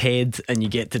Dalziel's head, and you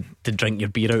get to drink your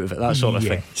beer out of it, that sort of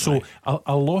thing. So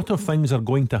a lot of things are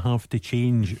going to have to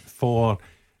change for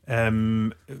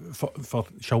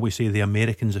shall we say, the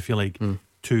Americans, if you like,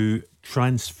 to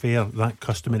transfer that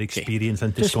customer experience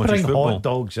into just Scottish football. Hot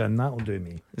dogs in, that'll do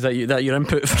me. Is that your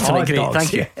input for tonight? Great,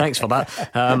 thank you. Thanks for that.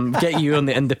 Get you on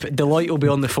the Delight will be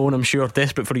on the phone, I'm sure,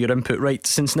 desperate for your input. Right,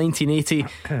 since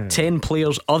 1980, 10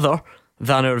 players other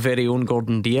than our very own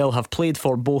Gordon Dalziel have played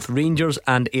for both Rangers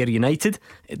and Ayr United.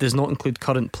 It does not include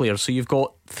current players. So you've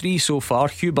got 3 so far: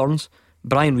 Hugh Burns,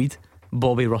 Brian Reid,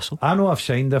 Bobby Russell. I know I've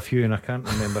signed a few and I can't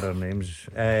remember their names,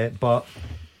 but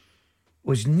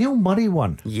was Neil Murray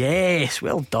one? Yes,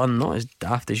 well done. Not as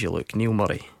daft as you look, Neil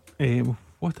Murray.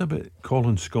 What about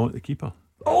Colin Scott, the keeper?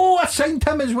 Oh, I signed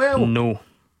him as well. No.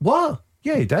 What?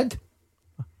 Yeah, he did.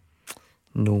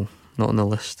 No, not on the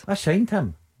list. I signed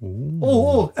him.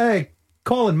 Oh.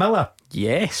 Colin Miller.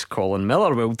 Yes, Colin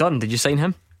Miller. Well done. Did you sign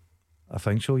him? I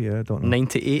think so, yeah. I don't know.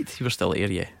 98. You were still here,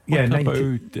 yeah. Yeah, What 90.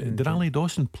 about, did Ali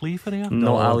Dawson play for Ayr?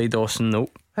 Not Ali Dawson, no.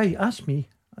 Hey, ask me.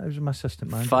 I was my assistant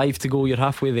manager. 5 to go, you're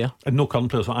halfway there. And no current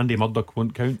players, so Andy Murdoch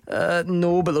won't count.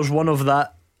 No, but there's one of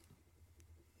that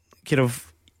kind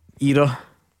of era.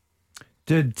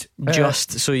 Did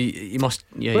So you must.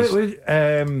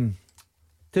 Yeah.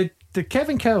 Did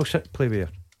Kevin Kyle play there?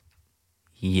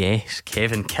 Yes,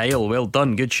 Kevin Kyle. Well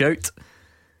done. Good shout.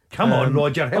 Come on,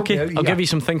 Roger. Help me Okay, out I'll here. give you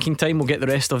some thinking time. We'll get the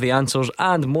rest of the answers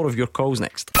and more of your calls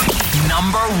next.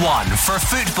 Number 1 for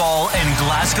football in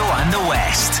Glasgow and the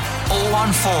West.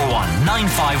 0141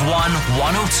 951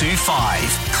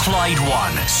 1025. Clyde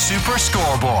 1 Super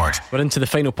Scoreboard. We're into the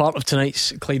final part of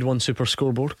tonight's Clyde 1 Super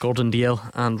Scoreboard. Gordon Dalziel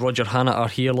and Roger Hannah are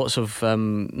here. Lots of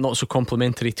not so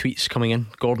complimentary tweets coming in.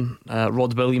 Gordon,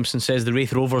 Rod Williamson says the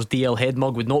Wraith Rovers DL head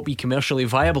mug would not be commercially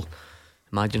viable.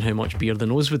 Imagine how much beer the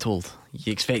nose would hold.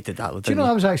 You expected that, didn't Do you know,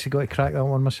 I was actually going to crack that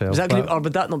one myself. Was that or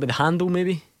would that not be the handle,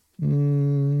 maybe?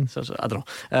 So, I don't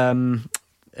know.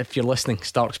 If you're listening,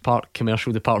 Starks Park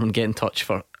Commercial Department, get in touch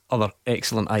for other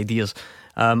excellent ideas.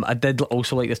 I did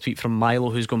also like this tweet from Milo,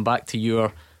 who's gone back to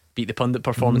your Beat the Pundit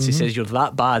performance. He says you're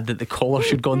that bad that the collar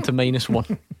should gone to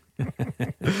 -1.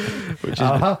 Which is,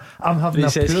 I'm having he a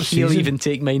says poor he'll season. even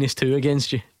take -2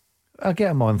 against you. I'll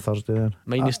get him on Thursday then.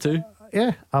 -2.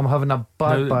 Yeah, I'm having a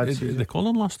bad season. The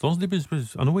Colin last Thursday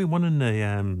was I know he won in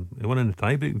the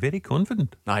tie-break, very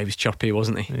confident. He was chirpy,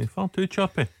 wasn't he? Far too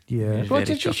chirpy. Yeah. Well,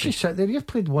 did you just sit there? You've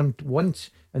played once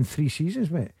in 3 seasons,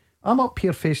 mate. I'm up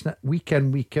here facing it week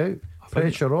in, week out.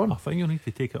 Pressure on. I think you'll need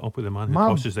to take it up with the man who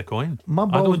tosses the coin. I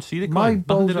don't see the coin. My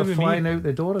balls are flying out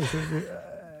the door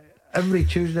every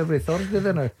Tuesday, every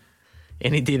Thursday now.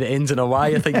 Any day that ends in a Y,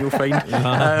 I think you'll find.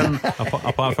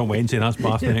 Apart from Wednesday, that's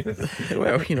plastic.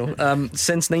 Well,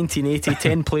 since 1980,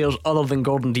 10 players other than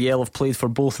Gordon Dalziel have played for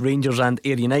both Rangers and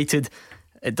Ayr United.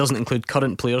 It doesn't include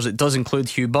current players. It does include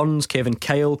Hugh Burns, Kevin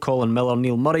Kyle, Colin Miller,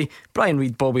 Neil Murray, Brian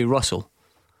Reid, Bobby Russell.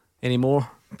 Any more?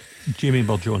 Jamie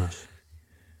Burjonas.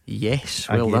 Yes,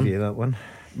 I well gave done. you that one.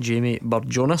 Jamie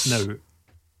Burjonas. Now,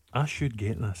 I should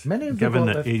get this. Given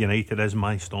that Ayr United is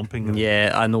my stomping ground.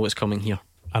 Yeah, I know what's coming here.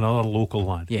 Another local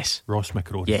lad. Yes. Ross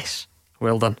McCrone. Yes,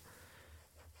 well done.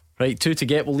 Right, 2 to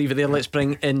get. We'll leave it there. Let's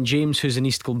bring in James, who's in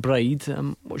East Kilbride.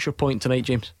 What's your point tonight,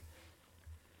 James?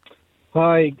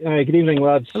 Hi, good evening,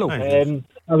 lads. Hello.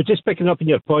 I was just picking up on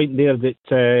your point there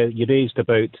that you raised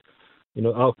about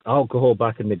alcohol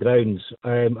back in the grounds.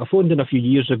 I phoned in a few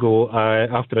years ago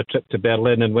after a trip to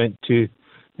Berlin and went to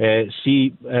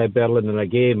see Berlin in a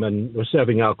game and were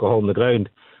serving alcohol on the ground.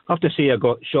 I have to say I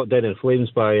got shot down in flames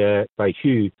by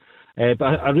Hugh. But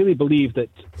I really believe that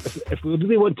if we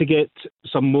really want to get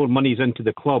some more monies into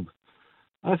the club,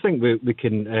 I think we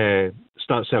can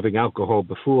start serving alcohol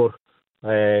before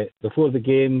the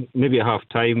game, maybe at half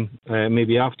time,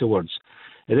 maybe afterwards.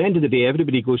 At the end of the day,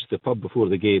 everybody goes to the pub before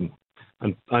the game,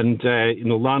 and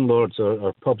landlords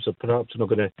or pubs are perhaps not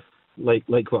going to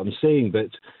like what I'm saying,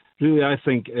 but really I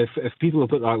think if people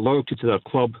have got that loyalty to their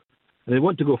club and they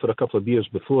want to go for a couple of beers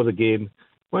before the game,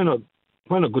 why not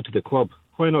go to the club?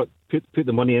 Why not put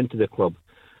the money into the club?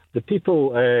 The people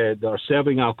that are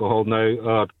serving alcohol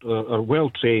now are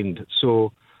well trained,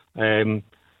 so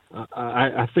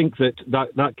I think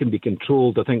that can be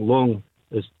controlled. I think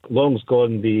long's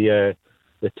gone the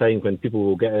time when people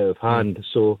will get out of hand.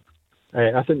 So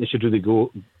I think they should really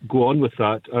go on with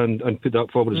that and put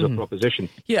that forward as a proposition.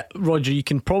 Yeah, Roger, you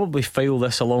can probably file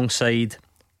this alongside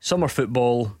summer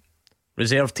football,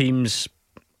 reserve teams,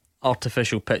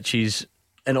 artificial pitches,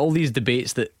 and all these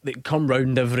debates that come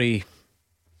round every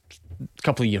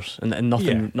couple of years, and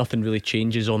nothing really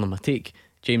changes on them. I take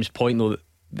James' point though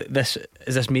that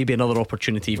this maybe another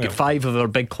opportunity. You've got 5 of our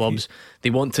big clubs.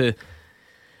 They want to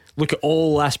look at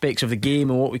all aspects of the game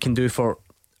and what we can do for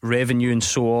revenue and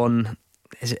so on.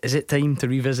 Is it time to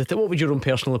revisit it? What would your own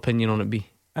personal opinion on it be?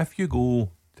 If you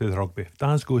go to the rugby, if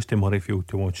Daz goes to Murrayfield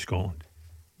to watch Scotland,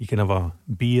 you can have a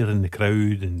beer in the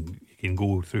crowd and you can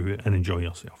go through it and enjoy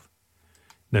yourself.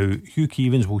 Now, Hugh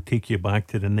Keevins will take you back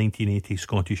to the 1980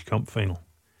 Scottish Cup final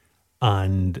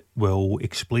and will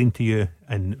explain to you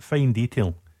in fine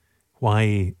detail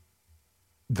why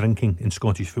drinking in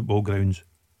Scottish football grounds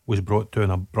was brought to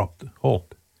an abrupt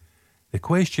halt. The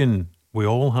question we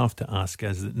all have to ask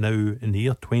is that now in the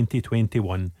year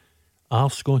 2021, are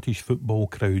Scottish football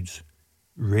crowds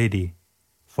ready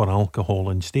for alcohol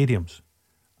in stadiums?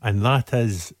 And that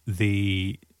is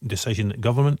the decision that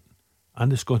government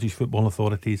and the Scottish football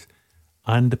authorities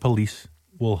and the police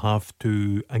will have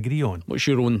to agree on. What's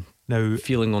your own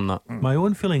feeling on that? My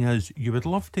own feeling is you would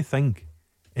love to think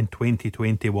in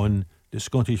 2021 the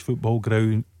Scottish football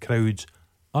crowds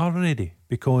are ready,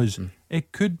 because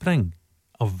it could bring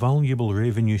a valuable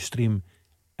revenue stream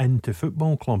into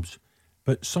football clubs.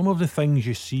 But some of the things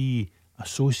you see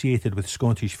associated with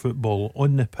Scottish football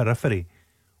on the periphery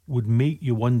would make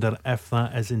you wonder if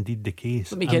that is indeed the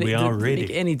case. We are ready.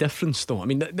 Make any difference though? I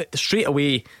mean, straight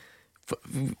away,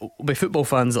 by football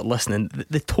fans that are listening,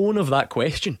 the tone of that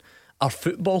question, are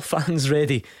football fans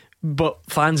ready but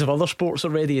fans of other sports are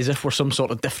ready, as if we're some sort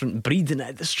of different breed?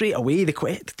 And straight away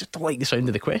just don't like the sound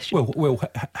of the question. Well,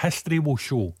 history will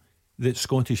show that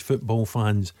Scottish football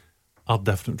fans are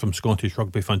different from Scottish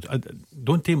rugby fans.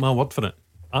 Don't take my word for it.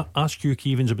 Ask Hugh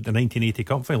Keevins about the 1980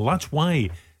 Cup final. That's why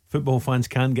football fans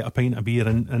can get a pint of beer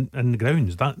in the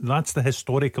grounds. That's the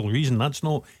historical reason. That's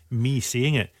not me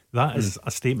saying it. That is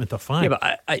a statement of fact.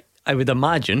 Yeah, but I would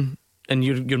imagine, and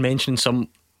you're mentioning some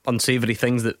unsavoury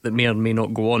things that may or may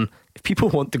not go on. If people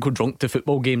want to go drunk to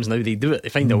football games now, they do it. They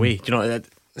find a way. Do you know?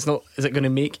 It's not. Is it going to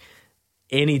make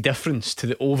any difference to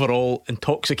the overall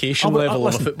intoxication level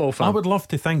of a football fan? I would love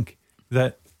to think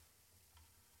that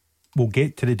we'll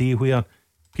get to the day where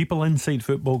people inside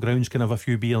football grounds can have a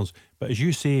few beers. But as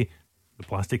you say, the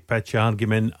plastic pitch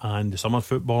argument and the summer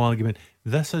football argument,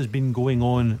 this has been going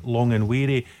on long and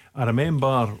weary. I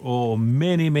remember,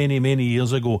 many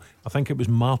years ago, I think it was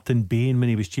Martin Bain, when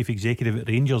he was chief executive at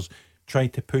Rangers,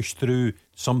 tried to push through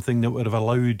something that would have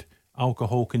allowed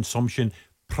alcohol consumption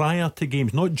prior to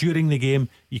games, not during the game.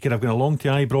 You could have gone along to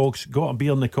Ibrox, got a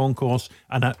beer in the concourse,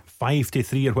 and at 5 to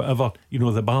 3 or whatever,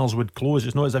 the bars would close.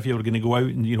 It's not as if you were going to go out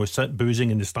and sit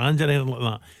boozing in the stands or anything like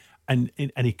that. And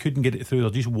he couldn't get it through. There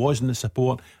just wasn't the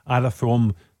support either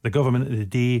from the government of the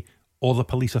day or the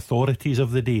police authorities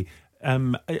of the day.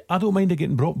 I don't mind it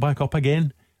getting brought back up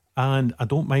again, and I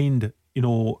don't mind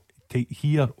to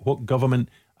hear what government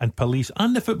and police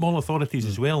and the football authorities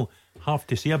as well have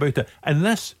to say about it. And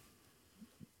this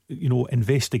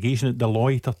investigation that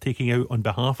Deloitte are taking out on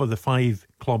behalf of the 5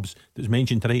 clubs that's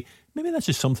mentioned tonight, maybe this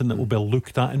is something that will be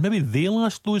looked at, and maybe they'll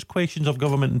ask those questions of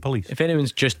government and police. If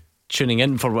anyone's just tuning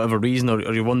in for whatever reason, or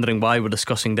you're wondering why we're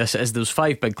discussing this, it is those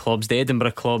 5 big clubs, the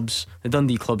Edinburgh clubs, the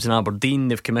Dundee clubs and Aberdeen.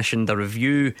 They've commissioned a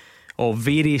review of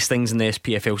various things in the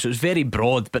SPFL, so it's very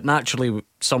broad, but naturally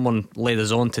someone led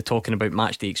us on to talking about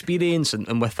match day experience,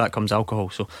 and with that comes alcohol.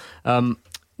 So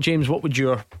James, what would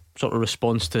your sort of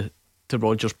response to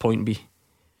Roger's point be?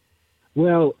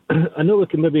 Well, I know we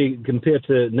can maybe compare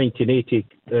to the 1980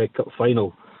 Cup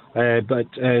final, but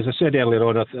as I said earlier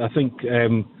on, I think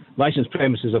licensed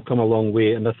premises have come a long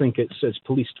way, and I think it's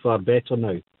policed far better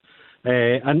now.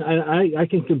 And I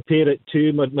can compare it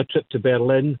to my trip to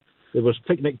Berlin. There was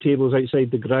picnic tables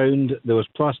outside the ground, there was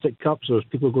plastic cups, there was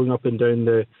people going up and down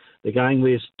the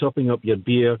gangways topping up your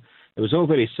beer. It was all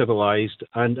very civilised.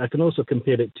 And I can also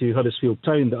compare it to Huddersfield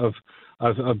Town. That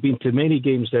I've been to many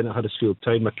games down at Huddersfield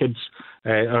Town. My kids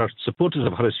are supporters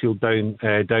of Huddersfield down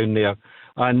there,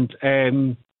 and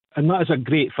that is a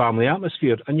great family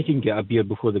atmosphere. And you can get a beer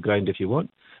before the ground if you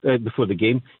want, before the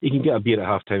game. You can get a beer at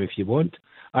half time if you want,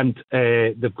 and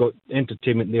they've got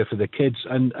entertainment there for the kids,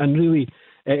 and really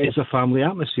it's a family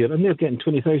atmosphere, and they're getting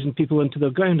 20,000 people into their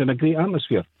ground in a great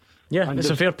atmosphere. Yeah, and it's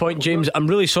a fair point, James. I'm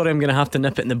really sorry I'm going to have to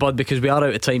nip it in the bud because we are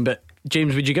out of time, but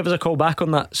James, would you give us a call back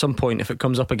on that at some point if it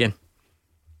comes up again?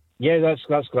 Yeah,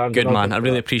 that's grand. Good man, I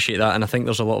really appreciate that, and I think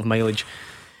there's a lot of mileage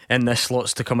in this.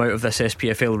 Lots to come out of this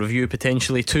SPFL review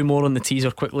potentially. 2 more on the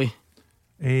teaser quickly.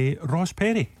 Ross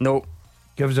Perry? No.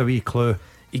 Give us a wee clue.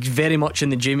 He's very much in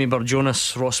the Jamie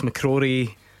Burjonas, Ross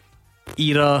McCrory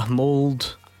era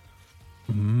mould.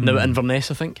 Now at Inverness,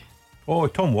 I think. Oh,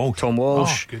 Tom Walsh.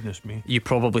 Oh, goodness me. You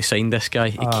probably signed this guy.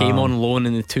 He came on loan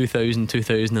in the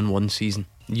 2000-2001 season.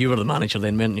 You were the manager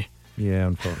then, weren't you? Yeah,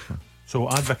 unfortunately. So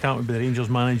Advocat would be the Rangers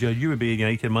manager, you would be the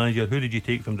United manager. Who did you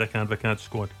take from Dick Advocat's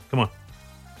squad? Come on.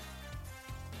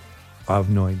 I have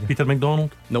no idea. Peter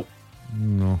McDonald? Nope.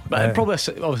 No. But probably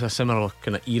obviously a similar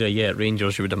kind of era, at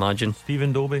Rangers, you would imagine.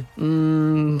 Stephen Dobie?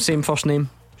 Same first name.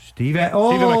 Stephen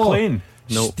McLean?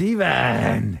 No.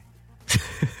 Stephen.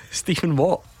 Stephen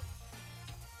what?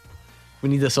 We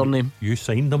need a surname. You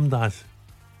signed him, Daz.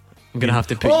 I'm going to have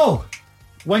to pick.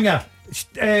 Winger.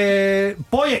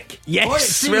 Boyack.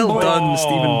 Yes, well done,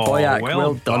 Stephen Boyack.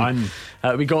 Well done.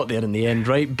 We got there in the end,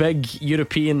 right? Big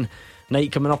European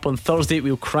night coming up on Thursday.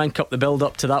 We'll crank up the build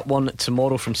up to that one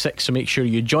tomorrow from 6, so make sure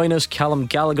you join us. Callum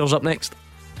Gallagher's up next.